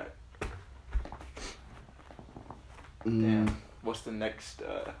OPM swag. Damn. What's the next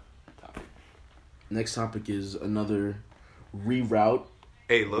topic? Next topic is another reroute.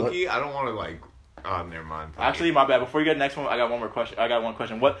 Hey, Loki, I don't want to like. Oh, never mind. Actually, my bad. Before you get to the next one, I got one more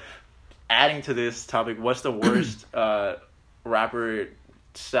question. What? Adding to this topic, what's the worst rapper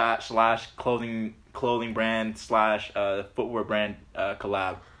slash clothing brand slash footwear brand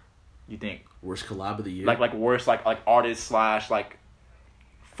collab? You think? Worst collab of the year. Like worst like artist slash like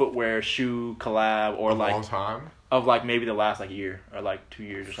footwear shoe collab or of like all time. of like maybe the last like year or like 2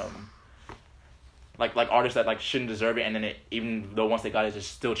 years or something. Like artists that like shouldn't deserve it, and then even though once they got it, it's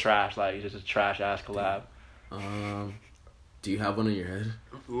just still trash. Like it's just a trash ass collab. Do you have one in your head?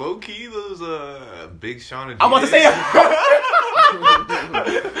 Low key, those Big Sean and I'm about to say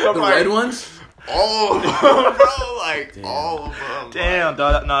The red ones? all of them, bro. Like Damn. all of them. Damn,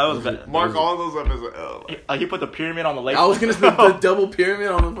 dog. No, it was bad. Mark all those up as an L. Like, He put the pyramid on the lake. I was gonna say the double pyramid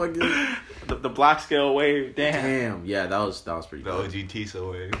on the fucking. the black scale wave. Damn. Damn, yeah, that was pretty the good. OG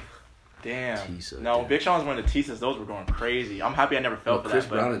Tisa wave. Damn. Tisa, No, damn. Big Sean was wearing the Tisas. Those were going crazy. I'm happy I never fell for Chris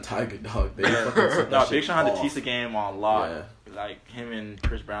that. Brown and Tiger Dog. They fucking set that No, shit Big Sean had the off. Tisa game on lock. Yeah. Like him and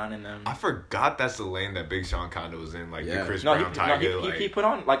Chris Brown and them. I forgot that's the lane that Big Sean kind of was in, like Yeah. the Chris No, Brown Tiger. he put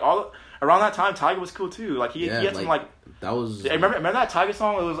on like all around that time. Tiger was cool too. Like he Yeah, had some like that was. remember that Tiger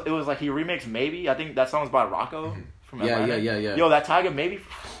song? It was like he remixed Maybe. I think that song was by Rocco from Yeah, Atlanta. yeah. Yo, that Tiger Maybe,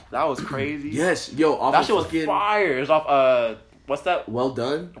 that was crazy. Yes, yo, off that of shit was fucking fire. It was off what's that? Well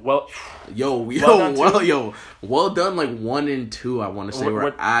Done. Well, Well Done. Like 1 and 2, I want to say were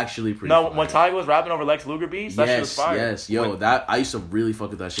What- actually pretty. no, fire. when Tiger was rapping over Lex Luger beats, that shit was fire. Yes, yo, When- that I used to really fuck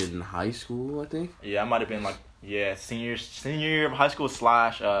with that shit in high school. I think. Yeah, I might have been like senior year of high school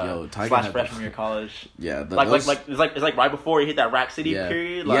slash Tiger slash had freshman year of college. Yeah, It's like right before he hit that Rack City yeah.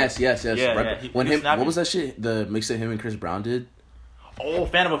 period. Like, yes. Yeah, Right, yeah. He when was him, snapping. what was that shit? The mix that him and Chris Brown did. Oh,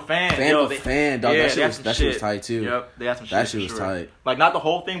 Fan of a Fan. Fan of a Fan, dog. Yeah, That they had shit some was shit. tight too. Yep, they had some shit. That shit for was sure. tight. Like not the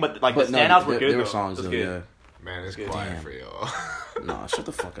whole thing, but like But the no, standouts were there good. were though. songs It was though. good. Yeah. Man, it's Good. quiet Damn. for y'all. Nah, shut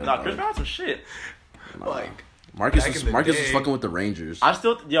the fuck up. Nah, dog. Chris Brown had some shit. Nah. Like, Marcus back was in the Marcus day- was fucking with the Rangers. I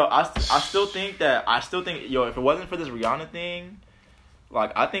still think if it wasn't for this Rihanna thing,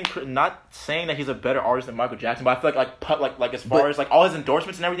 like I think not saying that he's a better artist than Michael Jackson, but I feel like as far But- as like all his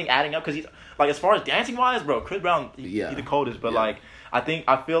endorsements and everything adding up, because he's like as far as dancing wise, bro, Chris Brown he's the coldest. But Yeah. like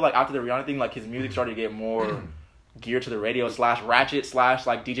I feel like after the Rihanna thing, like his music started to get more geared to the radio slash ratchet slash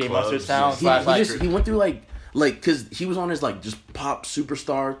like DJ Clubs, Mustard sound he, slash he went through like cause he was on his like just pop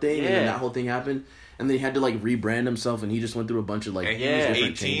superstar thing and then Yeah. that whole thing happened. and then he had to like rebrand himself, and he just went through a bunch of like And he Yeah. was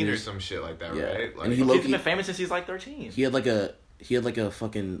different 18 or changes. some shit like that, Yeah. right? Like, And he He's low-key- been famous since he's like 13. He had like a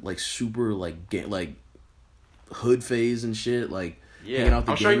fucking like super like hood phase and shit, like hanging out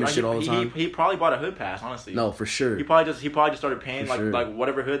the game and shit all the time. He probably bought a hood pass, honestly. No, for sure. He probably just started paying For sure. like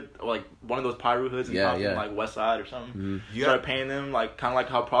whatever hood, or like one of those Pyro hoods in Yeah, Compton, yeah. like West Side or something. Mhm. Yeah. Started paying them like kind of like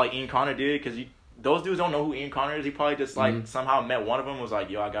how probably Ian Connor did, because those dudes don't know who Ian Connor is. He probably just like somehow met one of them, was like,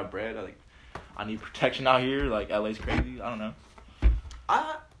 yo, I got bread, I need protection out here. Like LA's crazy. I don't know.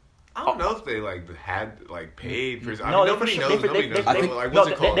 I don't know if they like had like paid for. I No, mean, they nobody for knows. sure- Nobody knows. I think- Like, what's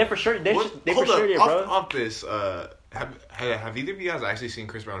it called? They for sure. They What- for hold sure up, did, off, bro. off this. Have either of you guys actually seen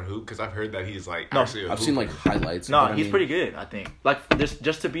Chris Brown hoop? Because I've heard that he's like No, actually. I've seen like highlights. No, but I he's mean, pretty good. I think like this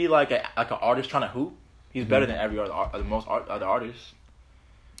just to be like an artist trying to hoop. He's better than every other other artists.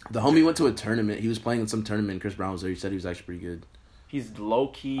 The homie went to a tournament. He was playing in some tournament. Chris Brown was there. He said he was actually pretty good. He's low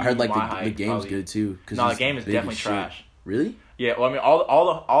key. I heard like my the height, game's probably. good too. No, the he's game is big as definitely shit. trash. Really? Yeah, well, I mean,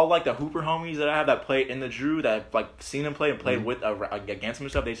 all like the Hooper homies that I have that played in the Drew, that like seen him play and played with against him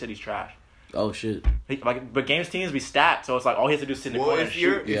and stuff, they said he's trash. Oh shit. But games teams be stacked, so it's like all he has to do is sit in the corner and if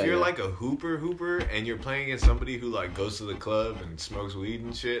shoot. you're like a hooper and you're playing against somebody who like goes to the club and smokes weed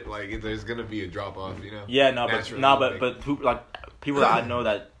and shit, like there's gonna be a drop off, you know. Yeah, Naturally, but hoop, like people that I know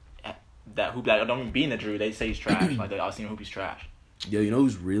that hoop that don't even be in the Drew, they say he's trash. Like I've seen him hoop, he's trash. Yo, you know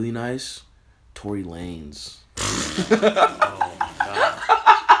who's really nice? Tory Lanez. Oh my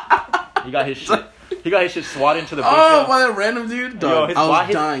god, he got his shit. He got his shit swatted into the bush. Oh, yo. by that random dude? Yo, Dog, his I was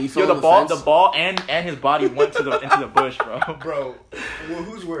body, dying. You fell yo, on the fence? the ball and his body went to into the bush, bro. Bro, well,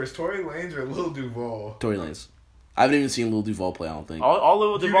 who's worse, Tory Lanez or Lil Duval? Tory Lanez. I haven't even seen Lil Duval play, I don't think. All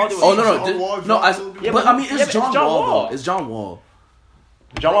Lil Duval did was Oh, no. John Wall No, dropped Lil but Duval? I mean, it's John Wall, Wall. though. It's John Wall.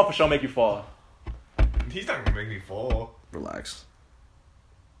 John Wall for sure make you fall. He's not gonna make me fall. Relax.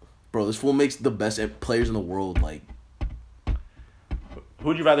 Bro, this fool makes the best players in the world, like...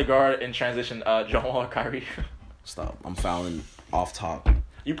 Who'd you rather guard in transition, John Wall or Kyrie? Stop. I'm fouling off top.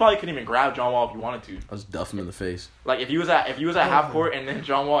 You probably couldn't even grab John Wall if you wanted to. I was duff him in the face. Like if you was at half court and then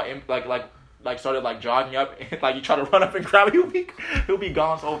John Wall like started like jogging up, and, like you try to run up and grab it, he'll be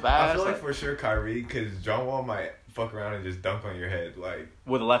gone so fast. I feel like for sure Kyrie, because John Wall might fuck around and just dunk on your head, like.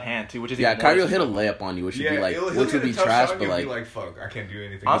 with the left hand too, which is Yeah, even more Kyrie will hit a disrespectful. layup on you, which would Yeah, be like, he'll which would hit be a tough trash, shot, but you'll be like, fuck, I can't do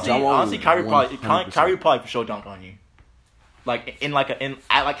anything. Honestly, John Wall honestly, Kyrie 100%. probably for sure dunk on you. Like at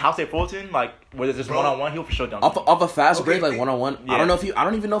like House at Fulton, like where there's just Bro. 1-on-1, he'll for sure dunk. on you. off a fast Okay, break, like think- 1-on-1. Yeah. I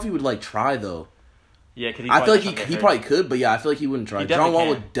don't even know if he would like try though. Yeah, because I feel like he probably could, but yeah, I feel like he wouldn't try. He John definitely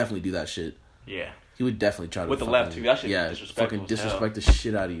Wall can. would definitely do that shit. Yeah. He would definitely try to With the fucking- left, too. That shit is yeah, disrespectful fucking as hell. disrespect the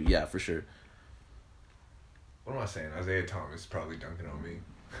shit out of you. Yeah, for sure. What am I saying? Isaiah Thomas probably dunking on me.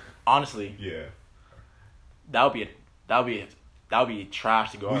 Honestly, Yeah. that would be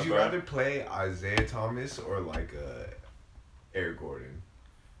trash to go. Would you bro. rather play Isaiah Thomas or like Eric Gordon?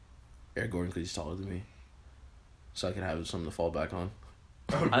 Eric Gordon, because he's taller than me, so I can have something to fall back on.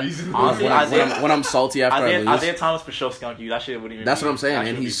 Reason. honestly, When I'm salty after I lose. Isaiah Thomas for sure skunk you. That shit wouldn't even. That's be- what I'm saying, that shit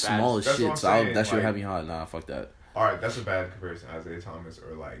and would he's be fast. small as That's what shit, I'm so saying, that shit would like- have me hot. Nah, fuck that. All right, that's a bad comparison. Isaiah Thomas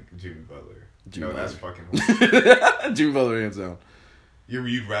or like Jimmy Butler. Jimmy No, that's Butler. fucking. Jimmy Butler hands down.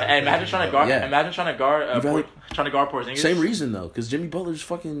 You'd rather. And imagine trying to guard. Yeah. Imagine trying to guard. You'd rather- Trying to guard Porzingis. Same reason though, because Jimmy Butler's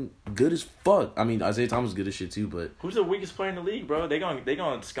fucking good as fuck. I mean, Isaiah Thomas is good as shit too, but Who's the weakest player in the league, bro? They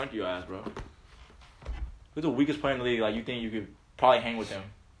gonna skunk your ass, bro. Who's the weakest player in the league? Like you think you could probably hang with them?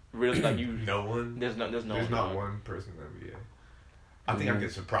 Really, like you? No one. There's no. There's one, not bro. one person in the NBA. I think I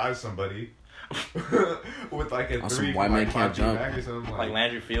could surprise somebody with like a On some three. white man like, can't 5 jump. back or something. Like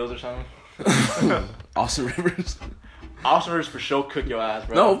Landry Fields or something. Austin Rivers. Austin Rivers for sure cook your ass,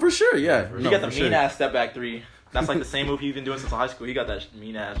 bro. No, for sure, yeah. he No, got the for mean sure. ass step back three. That's like the same move he's been doing since high school. He got that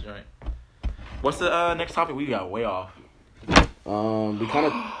mean ass joint. What's the next topic? We got way off. We kind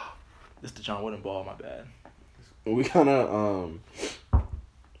of, This the John Wooden ball. My bad.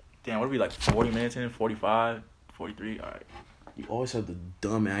 Damn, what are we like 40 minutes in? 45, 43. All right. You always have the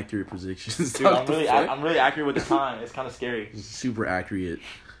dumb accurate predictions. Dude, I'm really accurate with the time. It's kind of scary. super accurate.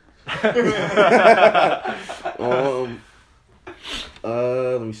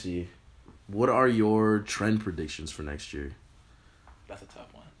 Let me see. What are your trend predictions for next year? That's a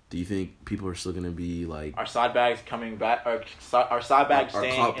tough one. Do you think people are still gonna be like Our side bags coming back. Our side bags are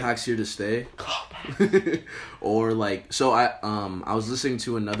staying. clout packs here to stay? Clout packs. Or like, so I was listening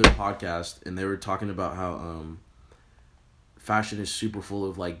to another podcast and they were talking about how fashion is super full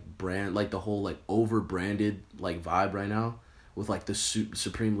of like brand, like the whole like over branded like vibe right now with like the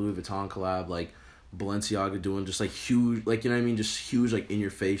Supreme Louis Vuitton collab, like Balenciaga doing just like huge, like, you know what I mean, just huge like in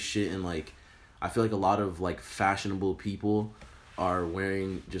your face shit. And like I feel like a lot of like fashionable people are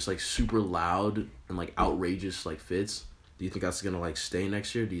wearing just like super loud and like outrageous like fits. Do you think that's gonna like stay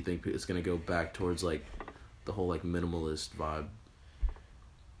next year? Do you think it's gonna go back towards like the whole like minimalist vibe?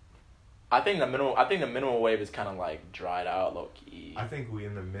 I think the minimal wave is kind of like dried out, low key. I think we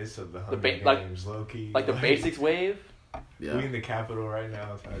in the midst of the Hunger Games, low key. Like the basics wave. Yeah. We in the capital right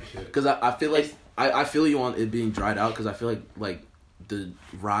now type shit. Because I feel like I feel you on it being dried out because I feel like the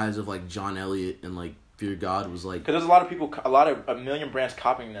rise of like John Elliott and like Fear God was like because there's a lot of people, a million brands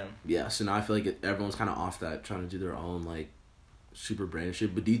copying them. Yeah, so now I feel like everyone's kind of off that, trying to do their own like super brand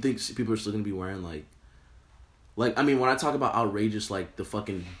shit. But do you think people are still gonna be wearing like I mean when I talk about outrageous like the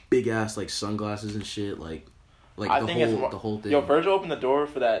fucking big ass like sunglasses and shit like the whole thing. Yo, Virgil opened the door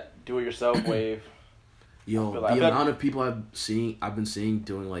for that do it yourself wave. Yo, the amount of people I've been seeing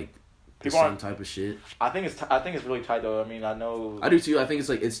doing like the same type of shit. I think it's really tight though. I mean, I know. I do too. I think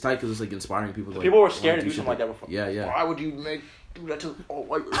it's tight because it's like inspiring people. People were scared to do something like that before. Yeah. Why would you do that to all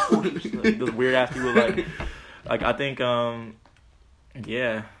white like, those weird ass people like I think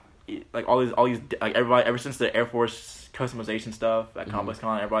yeah, like all these like everybody ever since the Air Force customization stuff at Complex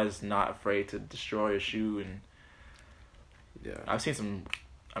Con, everybody's not afraid to destroy a shoe and yeah. I've seen some.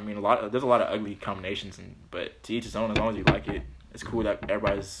 I mean, there's a lot of ugly combinations, but to each his own. As long as you like it, it's cool that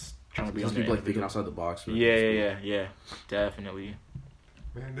everybody's trying to be on people like thinking outside the box. Right? Yeah, definitely.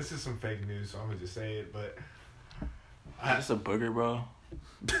 Man, this is some fake news, so I'm gonna just say it, but just a booger, bro.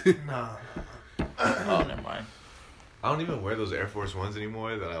 Nah. Oh, never mind. I don't even wear those Air Force Ones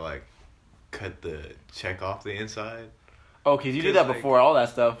anymore. That I like cut the check off the inside. Oh, cause you did that before all that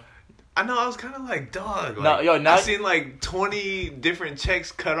stuff. I know, I was kind of like, dog. Like, no, yo, now I've seen like 20 different checks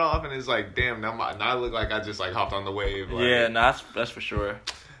cut off, and it's like, damn, now I look like I just like hopped on the wave. Like, yeah, nah, that's for sure.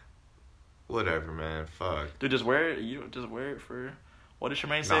 Whatever, man. Fuck. Dude, just wear it. You just wear it for. What did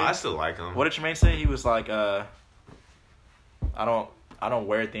Tremaine say? No, I still like them. What did Tremaine say? He was like, I don't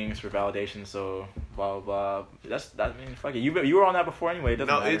wear things for validation, so blah blah blah. I mean, fuck it. You were on that before anyway. It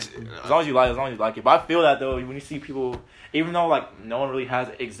doesn't matter. As long as you like it. But I feel that though, when you see people, even though like no one really has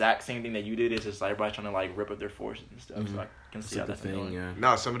the exact same thing that you did, it's just like everybody's trying to like rip up their forces and stuff. So I can see how that's going. Yeah.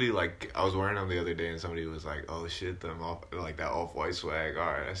 No, somebody like I was wearing them the other day, and somebody was like, "Oh shit, them off like that off-white swag." All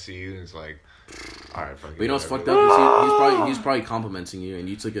right, I see you. And it's like, all right, fuck. But you know what's fucked up? He's probably complimenting you, and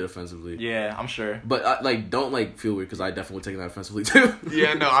you took it offensively. Yeah, I'm sure. But don't like feel weird because I definitely taken that offensively too.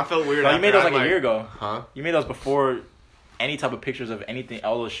 Yeah, no, I felt weird. No, you made those like a year ago. Huh? You made those before any type of pictures of anything,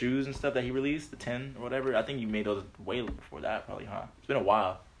 all those shoes and stuff that he released, the 10 or whatever. I think you made those way before that, probably, huh? It's been a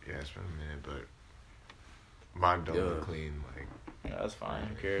while. Yeah, it's been a minute, but mine don't look clean. Like, yeah, that's fine.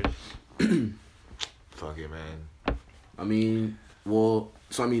 Who cares? Fuck it, man. I mean,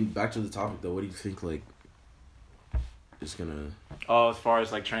 back to the topic though. What do you think? Like, is gonna? Oh, as far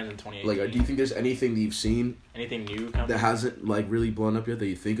as like trends in 2018. Like, do you think there's anything that you've seen? Anything new coming? That hasn't like really blown up yet that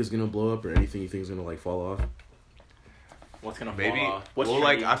you think is gonna blow up, or anything you think is gonna like fall off? What's gonna maybe fall off? What's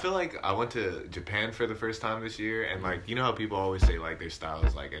like I feel like I went to Japan for the first time this year, and like you know how people always say like their style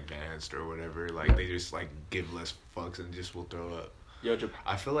is like advanced or whatever, like they just like give less fucks and just will throw up. Yo,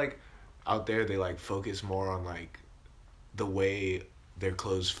 I feel like out there they like focus more on like the way their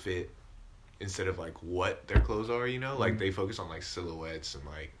clothes fit instead of like what their clothes are, you know? Like they focus on like silhouettes and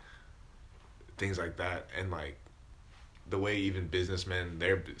like things like that, and like the way even businessmen,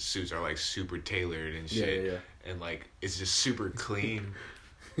 their suits are like super tailored and shit. Yeah. And like it's just super clean.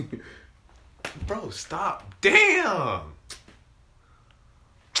 Bro, stop. Damn.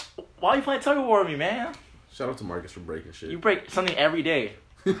 Why are you playing tug of war with me, man? Shout out to Marcus for breaking shit. You break something every day.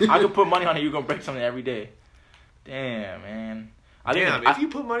 I could put money on it. You're gonna break something every day. Damn, man. If you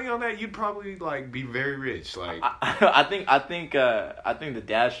put money on that, you'd probably like be very rich. Like I think the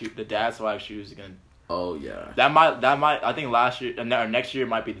dad swag shoes are gonna. Oh yeah. That might. I think last year or next year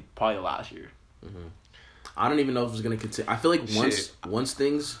might be probably the last year. Mm-hmm. I don't even know if it's gonna continue. I feel like once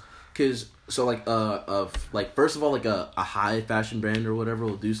things, cause so like first of all like a high fashion brand or whatever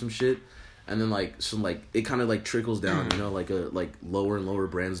will do some shit, and then like some like it kind of like trickles down, you know, like lower and lower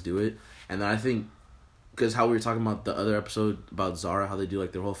brands do it, and then I think. Because how we were talking about the other episode about Zara, how they do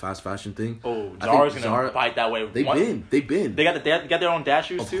like their whole fast fashion thing. Oh, Zara's gonna bite that way. They've been. They got their own dad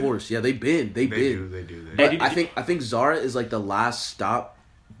shoes too. Of course, yeah, they've been. They do. But I think Zara is like the last stop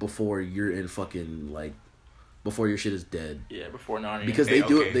before you're in fucking like, before your shit is dead. Yeah, before Narnia. Because they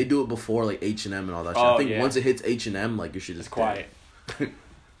do it before like H&M and all that shit. I think once it hits H&M, like your shit is quiet.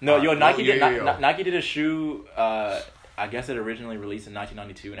 No, Nike did a shoe. I guess it originally released in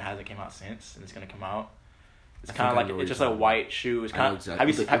 1992 and it hasn't came out since, and it's gonna come out. It's kind of like it's just a white shoe. It's kind of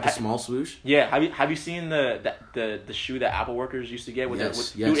exactly. Have the small swoosh. Yeah, have you seen the shoe that Apple workers used to get with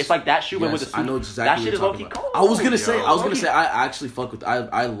yes, dude, it's like that shoe but with the swoosh. I know exactly. That shit is low key cool. I was gonna say I actually fuck with.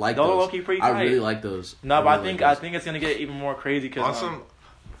 I like those. Low key pretty tight. I really like those. No, but I think it's gonna get even more crazy because Awesome.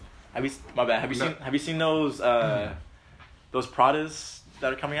 Have you seen those Pradas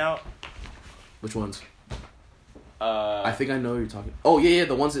that are coming out? Which ones? I think I know what you're talking. Oh yeah,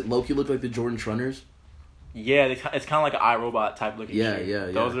 the ones that low-key look like the Jordan Trunners. Yeah, it's kind of like an iRobot type looking. Yeah.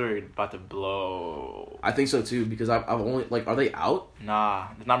 Those are about to blow. I think so too because I've only like, are they out? Nah,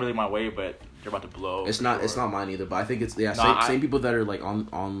 it's not really my way, but they're about to blow. It's not mine either, but I think it's same people that are like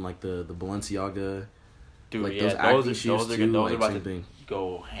on like the Balenciaga. Dude, like yeah, those acne shoes those too. are Like about same to thing.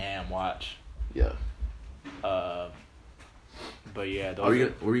 go ham. Watch. Yeah. But yeah, What were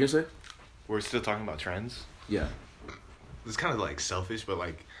you gonna say? We're still talking about trends. Yeah. It's kind of like selfish, but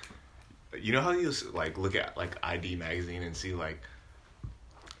like, you know how you like look at like ID magazine and see like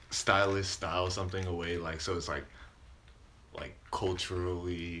stylists style something away, like so it's like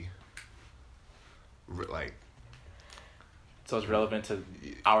culturally like. So it's relevant to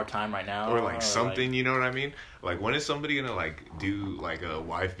our time right now, or like something, you know what I mean? Like, when is somebody gonna like do like a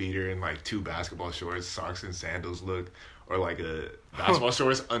wife beater and like 2 basketball shorts, socks and sandals look, or like a basketball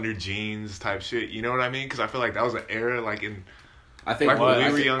shorts under jeans type shit? You know what I mean? Because I feel like that was an era like in. I think like when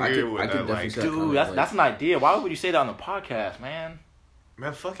we were younger, dude, that's an idea. Why would you say that on the podcast, man?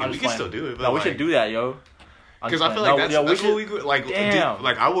 Man, fuck it, we can still do it. But no, we should do that, yo. Because I feel like that's what we could like. Damn. Dude,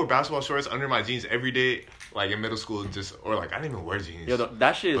 like I wore basketball shorts under my jeans every day. Like in middle school, or like I didn't even wear jeans. Yo,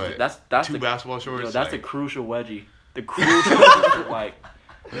 that shit is that's 2 basketball shorts. Yo, that's the crucial wedgie. The crucial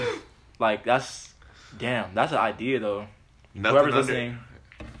like that's that's an idea though. Whoever's listening,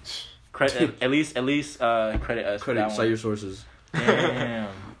 at least credit us. Credit cite your sources. Damn,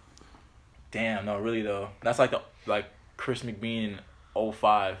 no, really though. That's like Chris McBean in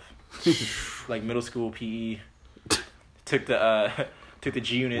 05, like middle school PE. Took the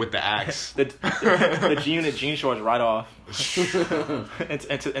G Unit with the axe. the G Unit jean shorts right off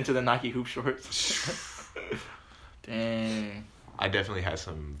into the Nike hoop shorts. Dang. I definitely had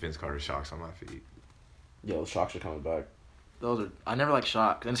some Vince Carter shocks on my feet. Yo, shocks are coming back. I never like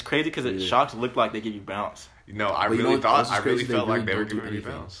shocks, and it's crazy because shocks look like they give you bounce. No, I really felt like they were giving me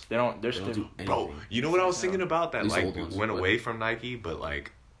bounce. They don't. They're still. do bro, you know what I was thinking about that like went away from Nike, but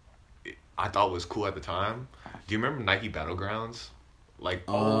like I thought was cool at the time. Do you remember Nike Battlegrounds? Like,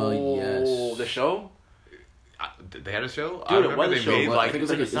 yes, the show. They had a show. Dude, I remember they made I think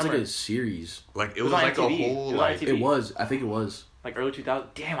it's like a series. Like it was like a whole like. It was. I think it was like early 2000.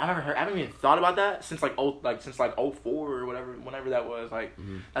 Damn, I haven't even thought about that since like 04 or whatever. Whenever that was, like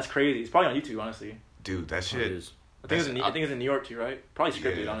that's crazy. It's probably on YouTube, honestly. Dude, that shit. I think it's in New York too, right? Probably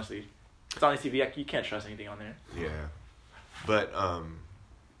scripted, honestly. It's on TV. You can't trust anything on there. Yeah, but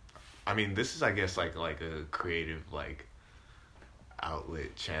I mean, this is I guess like a creative like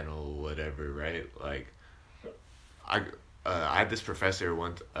outlet channel, whatever, right? Like, I had this professor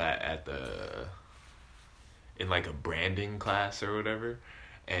once in like a branding class or whatever,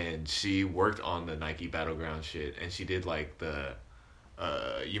 and she worked on the Nike Battleground shit, and she did like the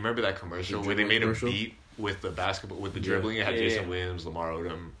you remember that commercial where they made a beat with the basketball with the dribbling? It had Jason Williams, Lamar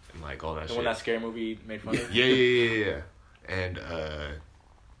Odom, and like all that shit. The one that Scary Movie made fun of. Yeah. And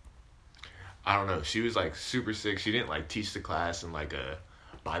I don't know. She was like super sick. She didn't like teach the class in like a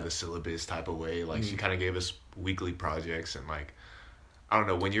by the syllabus type of way. Like she kind of gave us weekly projects and like I don't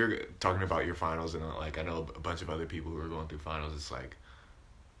know. When you're talking about your finals and like I know a bunch of other people who are going through finals, it's like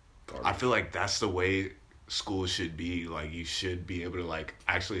I feel like that's the way school should be. Like you should be able to like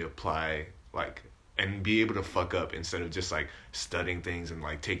actually apply like and be able to fuck up instead of just like studying things and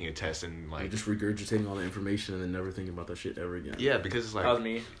like taking a test and like just regurgitating all the information and then never thinking about that shit ever again. Yeah, because it's like that was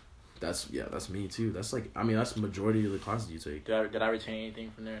me. That's me too. That's like that's the majority of the classes you take. Did I retain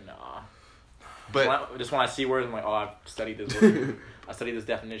anything from there? Nah. But just when I see words, I'm like, oh, I've studied this word. I studied this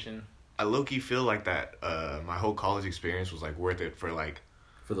definition. I low-key feel like that my whole college experience was like worth it for like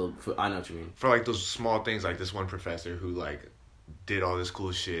I know what you mean. For like those small things, like this one professor who like did all this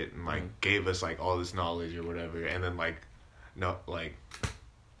cool shit and like gave us like all this knowledge or whatever, and then like no like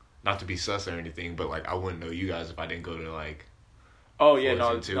not to be sus or anything, but like I wouldn't know you guys if I didn't go to like. Oh yeah,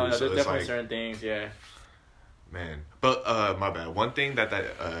 no, there's definitely like, certain things, yeah. Man, but my bad. One thing that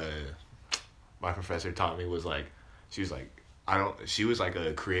my professor taught me was like, she was like, she was like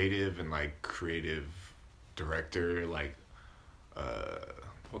a creative and like creative director, like,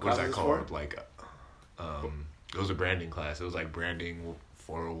 what is that called? For? Like, it was a branding class. It was like branding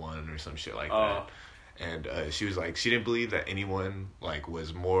 401 or some shit like that. And she was like, she didn't believe that anyone like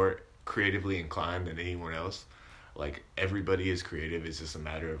was more creatively inclined than anyone else. Like, everybody is creative. It's just a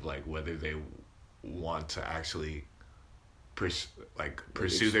matter of, like, whether they want to actually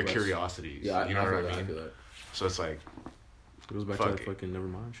pursue their curiosities. Yeah, you know what I mean? I feel that. So it's like, It goes back to that fucking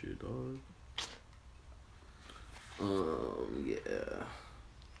Nevermind shit, dog. Yeah.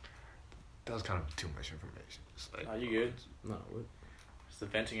 that was kind of too much information. It's like, Are you good? No, what? It's the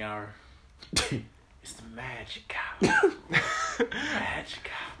venting hour. It's the magic hour. Magic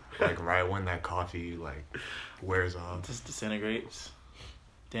hour. like right when that coffee like wears off, Just disintegrates.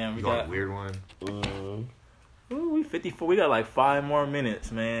 Damn, we you got got a weird one. Ooh, we 54. We got like 5 more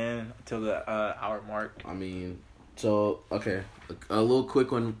minutes, man, until the hour mark. I mean, so, okay. A little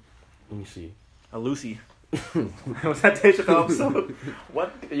quick one. Let me see. A Lucy. Was that Dave Chappelle episode?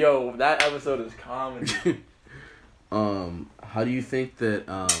 What? Yo, that episode is comedy. How do you think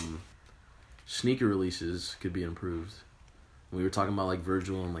that sneaker releases could be improved? We were talking about like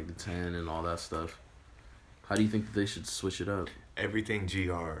Virgil and like the 10 and all that stuff. How do you think that they should switch it up? Everything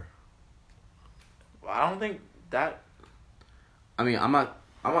GR. I don't think that. I mean, I'm not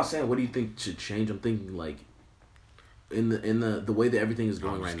saying what do you think should change. I'm thinking like in the way that everything is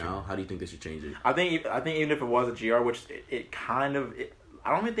going right now. How do you think they should change it? I think even if it was a GR, which it kind of.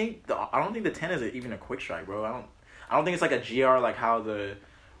 I don't think the 10 is even a quick strike, bro. I don't think it's like a GR like how the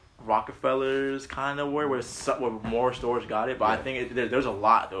Rockefellers kind of were, where more stores got it. But yeah. I think there's a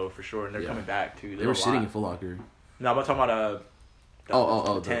lot though for sure, and they're coming back too. They were sitting in Foot Locker. No, I'm not talking about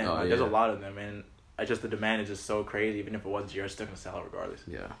the 10. Yeah. There's a lot of them, and the demand is just so crazy. Even if it was GR, it's still gonna sell out regardless.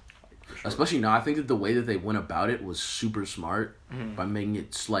 Yeah. For sure. Especially now, I think that the way that they went about it was super smart by making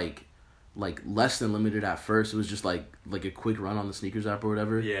it like less than limited at first. It was just like a quick run on the sneakers app or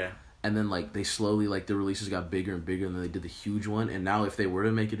whatever. Yeah. And then like they slowly like the releases got bigger and bigger, and then they did the huge one. And now if they were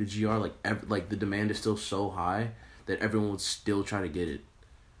to make it a GR, like the demand is still so high that everyone would still try to get it.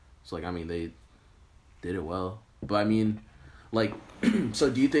 So like I mean they did it well, but I mean like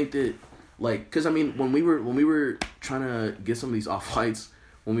so do you think that like because I mean when we were trying to get some of these Off-Whites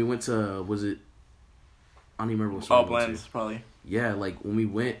when we went to was it I don't even remember what store we went Blends to. probably. Yeah, like when we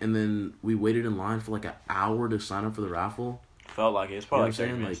went and then we waited in line for like an hour to sign up for the raffle. Felt like it. It's probably you know like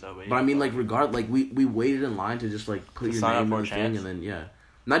 30 minutes though. But I mean, like, we waited in line to just, like, put your name in the thing, and then, yeah.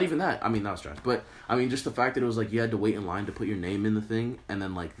 Not even that. I mean, that was trash. But, I mean, just the fact that it was, like, you had to wait in line to put your name in the thing, and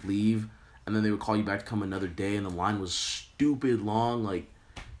then, like, leave, and then they would call you back to come another day, and the line was stupid long, like,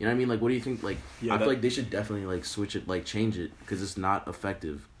 you know what I mean? Like, what do you think? Like, I feel like they should definitely, like, switch it, like, change it, because it's not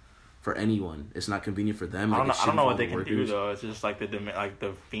effective for anyone. It's not convenient for them. I don't know what they can do, though. It's just, like, the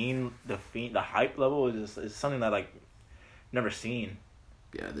hype level is something that, like, never seen.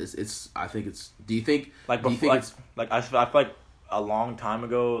 Yeah, I think it's. Do you think? Like, I feel like a long time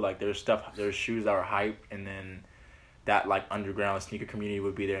ago, like there's shoes that were hype, and then that like underground sneaker community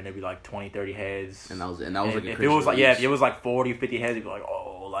would be there, and there'd be like 20, 30 heads. And that was like if it was like if it was like 40, 50 heads, you'd be like,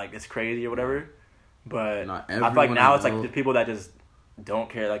 oh, like it's crazy or whatever. But I feel like now it's like the people that just don't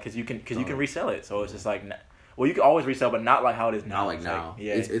care, like because you can resell it, so it's just like. Well, you can always resell, but not like how it is now. Not like now. Like,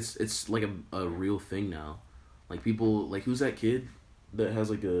 yeah, it's like a real thing now. Like people, like who's that kid that has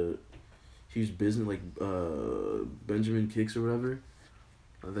like a huge business, like Benjamin Kicks or whatever?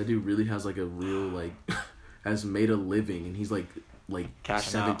 That dude really has like a real like has made a living, and he's like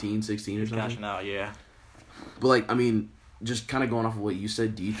 17, 16 or something. Cashing out, yeah. But like I mean, just kind of going off of what you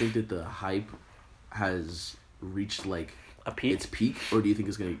said, do you think that the hype has reached like its peak, or do you think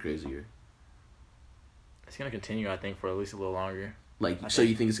it's gonna get crazier? It's gonna continue, I think, for at least a little longer. So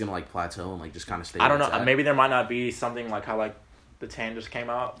you think it's gonna like plateau and like just kind of stay? I don't know. Maybe there might not be something like how like the 10 just came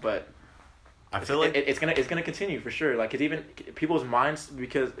out, but I feel like it's gonna continue for sure. Like it's even people's minds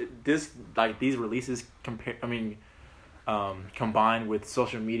because these releases combined with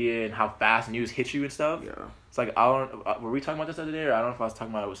social media and how fast news hits you and stuff. Yeah. It's like were we talking about this the other day, or I don't know if I was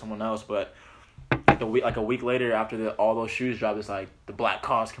talking about it with someone else, but. Like a week later after all those shoes drop, it's like the Black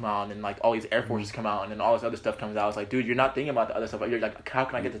Cause come out and like all these Air Forces come out and then all this other stuff comes out. It's like, dude, you're not thinking about the other stuff. Like, you're like, how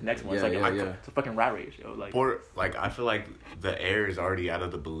can I get this next one? It's it's a fucking rat race, yo. Like I feel like the air is already out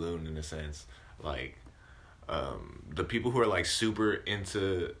of the balloon in a sense. Like, the people who are like super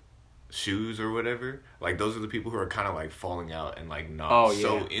into shoes or whatever, like those are the people who are kind of like falling out and like not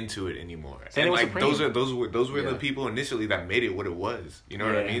so into it anymore. Same and like Supreme. those were the people initially that made it what it was. You know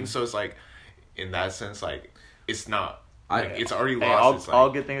what I mean? So it's like. In that sense, like it's not. It's already lost. All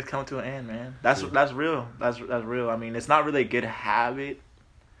good things come to an end, man. That's real. That's real. I mean, it's not really a good habit.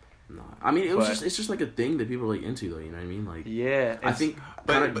 No, I mean it's just like a thing that people are like into though. You know what I mean? Like I think,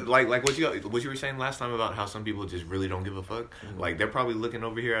 but like what you were saying last time about how some people just really don't give a fuck. Mm-hmm. Like they're probably looking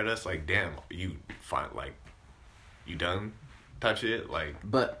over here at us like, damn, you fine? Like you done? type shit. Like,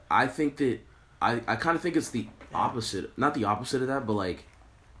 but I think that I kind of think it's the opposite. Not the opposite of that, but like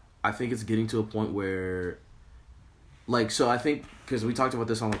I think it's getting to a point where, like, so I think because we talked about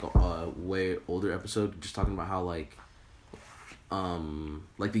this on like a way older episode, just talking about how like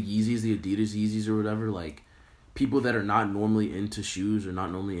the Yeezys, the Adidas Yeezys or whatever, like people that are not normally into shoes or not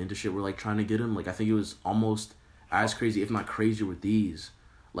normally into shit were like trying to get them. Like I think it was almost as crazy, if not crazier, with these.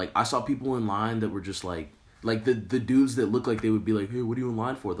 Like I saw people in line that were just like the dudes that look like they would be like, hey, what are you in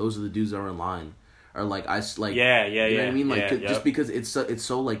line for? Those are the dudes that are in line. Or like you know what I mean? Like just because it's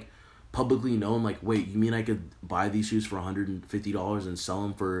so like publicly known. Like, wait, you mean I could buy these shoes for $150 and sell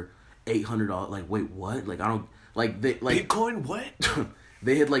them for $800? Like, wait, what? Like I don't like they like Bitcoin. What?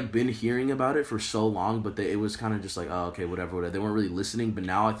 They had like been hearing about it for so long, but it was kind of just like, oh, okay, whatever. They weren't really listening, but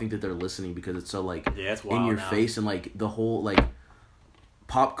now I think that they're listening because it's so like it's in your now. face, and like the whole like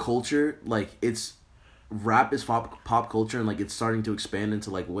pop culture, like it's rap is pop culture, and like it's starting to expand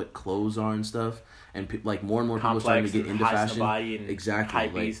into like what clothes are and stuff, and like more and more people are starting to get into fashion. Body and exactly,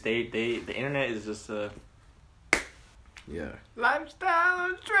 like, the internet is just a lifestyle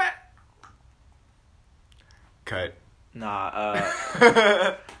on track. Cut. Nah,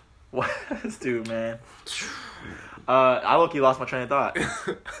 what this dude, man? I low-key lost my train of thought.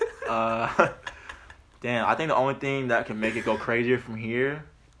 Damn, I think the only thing that can make it go crazier from here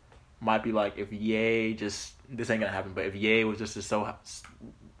might be like if Ye this ain't gonna happen, but if Ye was just so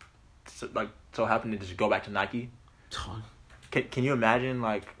happened to just go back to Nike. Can you imagine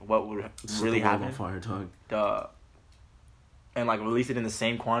like what would really happen? On fire, dog. And like release it in the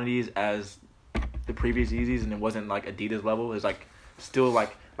same quantities as the previous Yeezys, and it wasn't like Adidas level. It's like still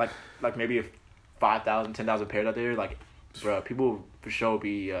like maybe if 5,000, 10,000 pairs out there. Like, bro, people for sure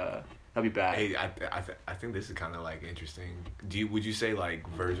be that'd be bad. Hey, I think this is kind of like interesting. Would you say like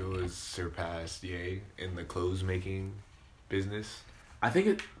Virgil has surpassed Ye in the clothes making business? I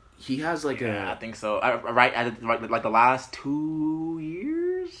think he has like I think so. Like the last 2 years.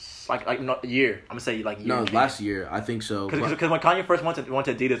 Like not a year. I'm gonna say like year. No, last year I think so. Because when Kanye first went to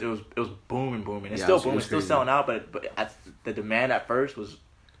Adidas, it was booming. It's still booming. It's still selling out. But the demand at first was,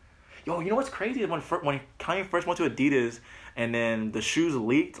 you know what's crazy is when Kanye first went to Adidas, and then the shoes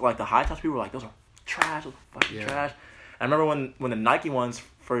leaked. Like the high tops, people were like, those are trash. Those are fucking trash. I remember when the Nike ones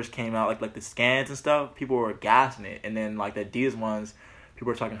first came out, like the scans and stuff, people were gassing it, and then like the Adidas ones,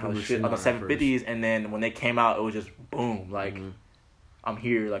 people were talking how shit on the 750s, and then when they came out, it was just boom. Like. Mm-hmm. I'm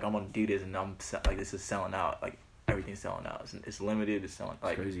here, like I'm on Adidas, and I'm like this is selling out. Like everything's selling out. It's limited. It's selling.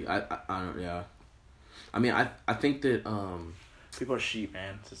 Like it's crazy. I don't. Yeah. I mean, I think that people are sheep,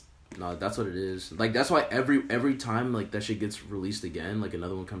 man. It's just no, that's what it is. Like that's why every time like that shit gets released again, like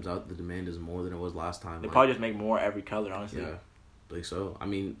another one comes out, the demand is more than it was last time. They probably just make more every color, honestly. Yeah, like so. I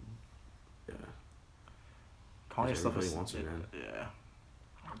mean, yeah. Calling yourself everybody wants it, man. Yeah.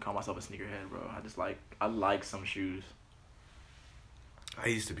 I call myself a sneakerhead, bro. I like some shoes. I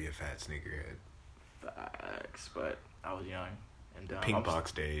used to be a fat sneakerhead. Facts, but I was young and dumb. Pink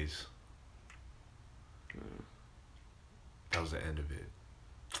box days. That was the end of it.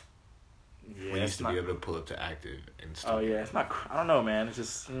 Yeah, we used to be able to pull up to Active and stuff. Oh yeah, it's not. I don't know, man. It's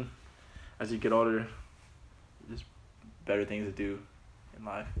just as you get older, just better things to do in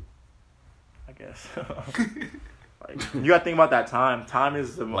life, I guess. Like, you gotta think about that time. Time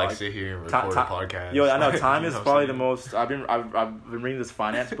is the most. Like sit here and record a podcast. Yo, I know time is probably the most. I've been reading this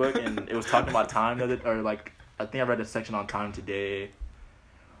finance book, and it was talking about time. Or like I think I read a section on time today,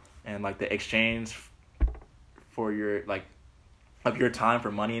 and like the exchange for your like of your time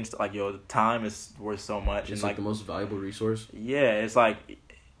for money and stuff. Like yo, time is worth so much. It's and like the most valuable resource. Yeah, it's like,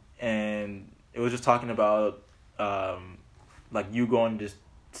 and it was just talking about like you going to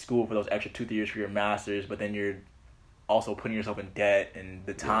school for those extra 2-3 years for your masters, but then you're also putting yourself in debt, and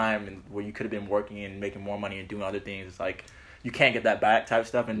the time and where you could have been working and making more money and doing other things, it's like you can't get that back type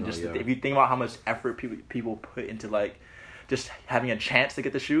stuff. And if you think about how much effort people put into like just having a chance to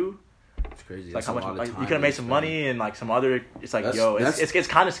get the shoe, it's crazy. It's like how much like you could have made some money and like some other. It's like it's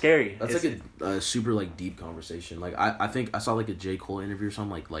kind of scary. That's like a super like deep conversation. Like I think I saw like a J. Cole interview or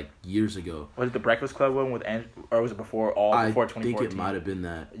something like years ago. Was it the Breakfast Club one with or was it before 2014? I think it might have been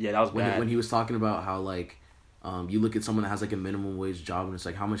that. Yeah, that was bad. When he was talking about how like. You look at someone that has like a minimum wage job and it's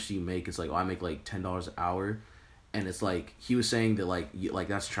like, how much do you make? It's like, oh, I make like $10 an hour, and it's like he was saying that like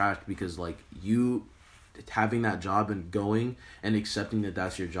that's trash because like you having that job and going and accepting that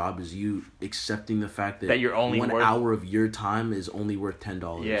that's your job is you accepting the fact that you're only 1 hour of your time is only worth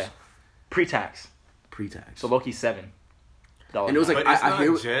 $10. Yeah, pre-tax. So low-key $7. And it was like but it's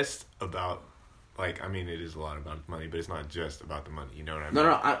not just about like, I mean, it is a lot about money, but it's not just about the money. You know what I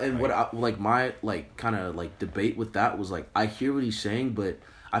mean? No. My kind of debate with that was I hear what he's saying, but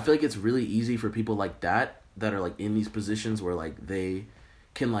I feel like it's really easy for people like that are in these positions where they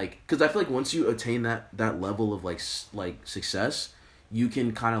can because I feel like once you attain that level of success, you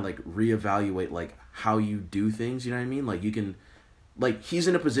can kind of reevaluate how you do things. You know what I mean? You can he's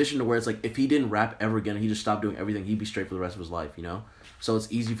in a position to where it's if he didn't rap ever again, he just stopped doing everything, he'd be straight for the rest of his life. You know, so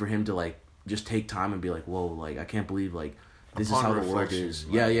it's easy for him to just take time and be whoa, I can't believe this is how the world is.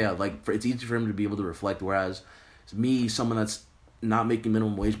 Yeah. It's easy for him to be able to reflect. Whereas me, someone that's not making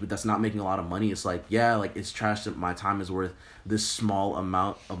minimum wage, but that's not making a lot of money, it's it's trash that my time is worth this small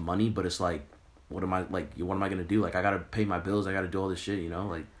amount of money, but it's what am I gonna do? I gotta pay my bills, I gotta do all this shit, you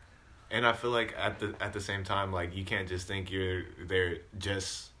know? And I feel at the same time, you can't just think you're there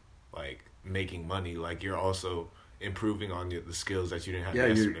just making money. You're also improving on the skills that you didn't have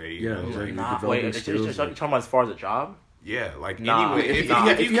yesterday. Wait, you're talking about as far as a job? Yeah, anyway, if you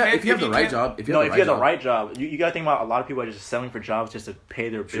have the right job, if you have the right job, you gotta think about a lot of people are just selling for jobs just to pay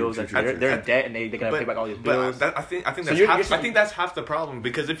their bills. They're in debt and they gotta pay back all these bills. But I think that's half the problem,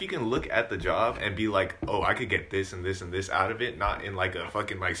 because if you can look at the job and be oh, I could get this and this and this out of it, not in a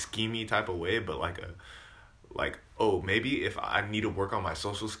fucking schemy type of way, but oh, maybe if I need to work on my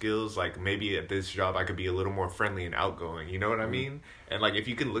social skills, maybe at this job I could be a little more friendly and outgoing. You know what I mean? And if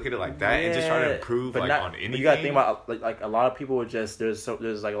you can look at it like that and just try to improve on anything. You gotta think about a lot of people would just there's a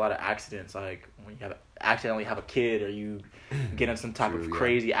lot of accidents, when you accidentally have a kid or you get in some type of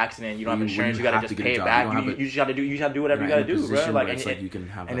crazy accident, you don't have insurance, you gotta just pay it back. You just gotta do whatever you gotta do, bro.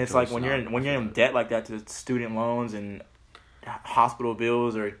 And it's when you're in debt like that to student loans and hospital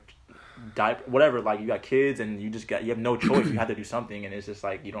bills or diaper, whatever, you got kids and you have no choice, you have to do something, and it's just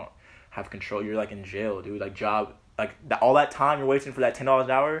you don't have control. You're in jail, dude. Job, all that time you're wasting for that $10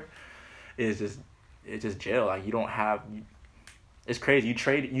 an hour is just jail. You don't have, it's crazy.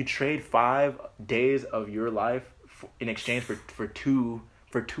 You trade 5 days of your life in exchange for two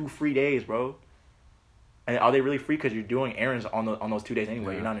free days, bro. And are they really free? Because you're doing errands on those 2 days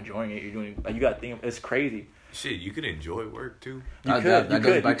anyway. You're not enjoying it. You're doing, you gotta think, it's crazy. Shit, you could enjoy work too. You could.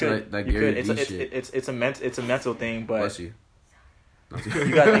 It's a mental thing, but bless you.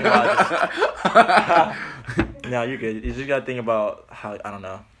 You gotta think about it. No, you're good. You just gotta think about how, I don't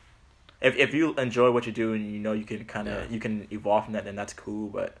know. If you enjoy what you do and you can you can evolve from that, then that's cool.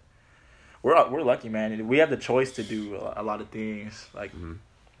 But we're lucky, man. We have the choice to do a lot of things.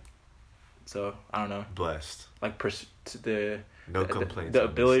 So I don't know. Blessed. No complaints. The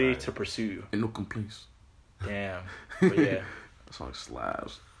ability to pursue. And no complaints. Damn. But yeah. That song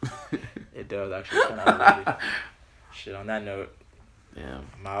slaps. It does actually. Kind of related. Shit. On that note. Damn.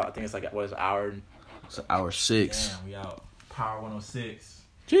 I think it's what is it, hour? It's hour 6. Damn, we out. Power 106.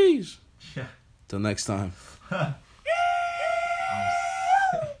 Jeez. Yeah. Till next time.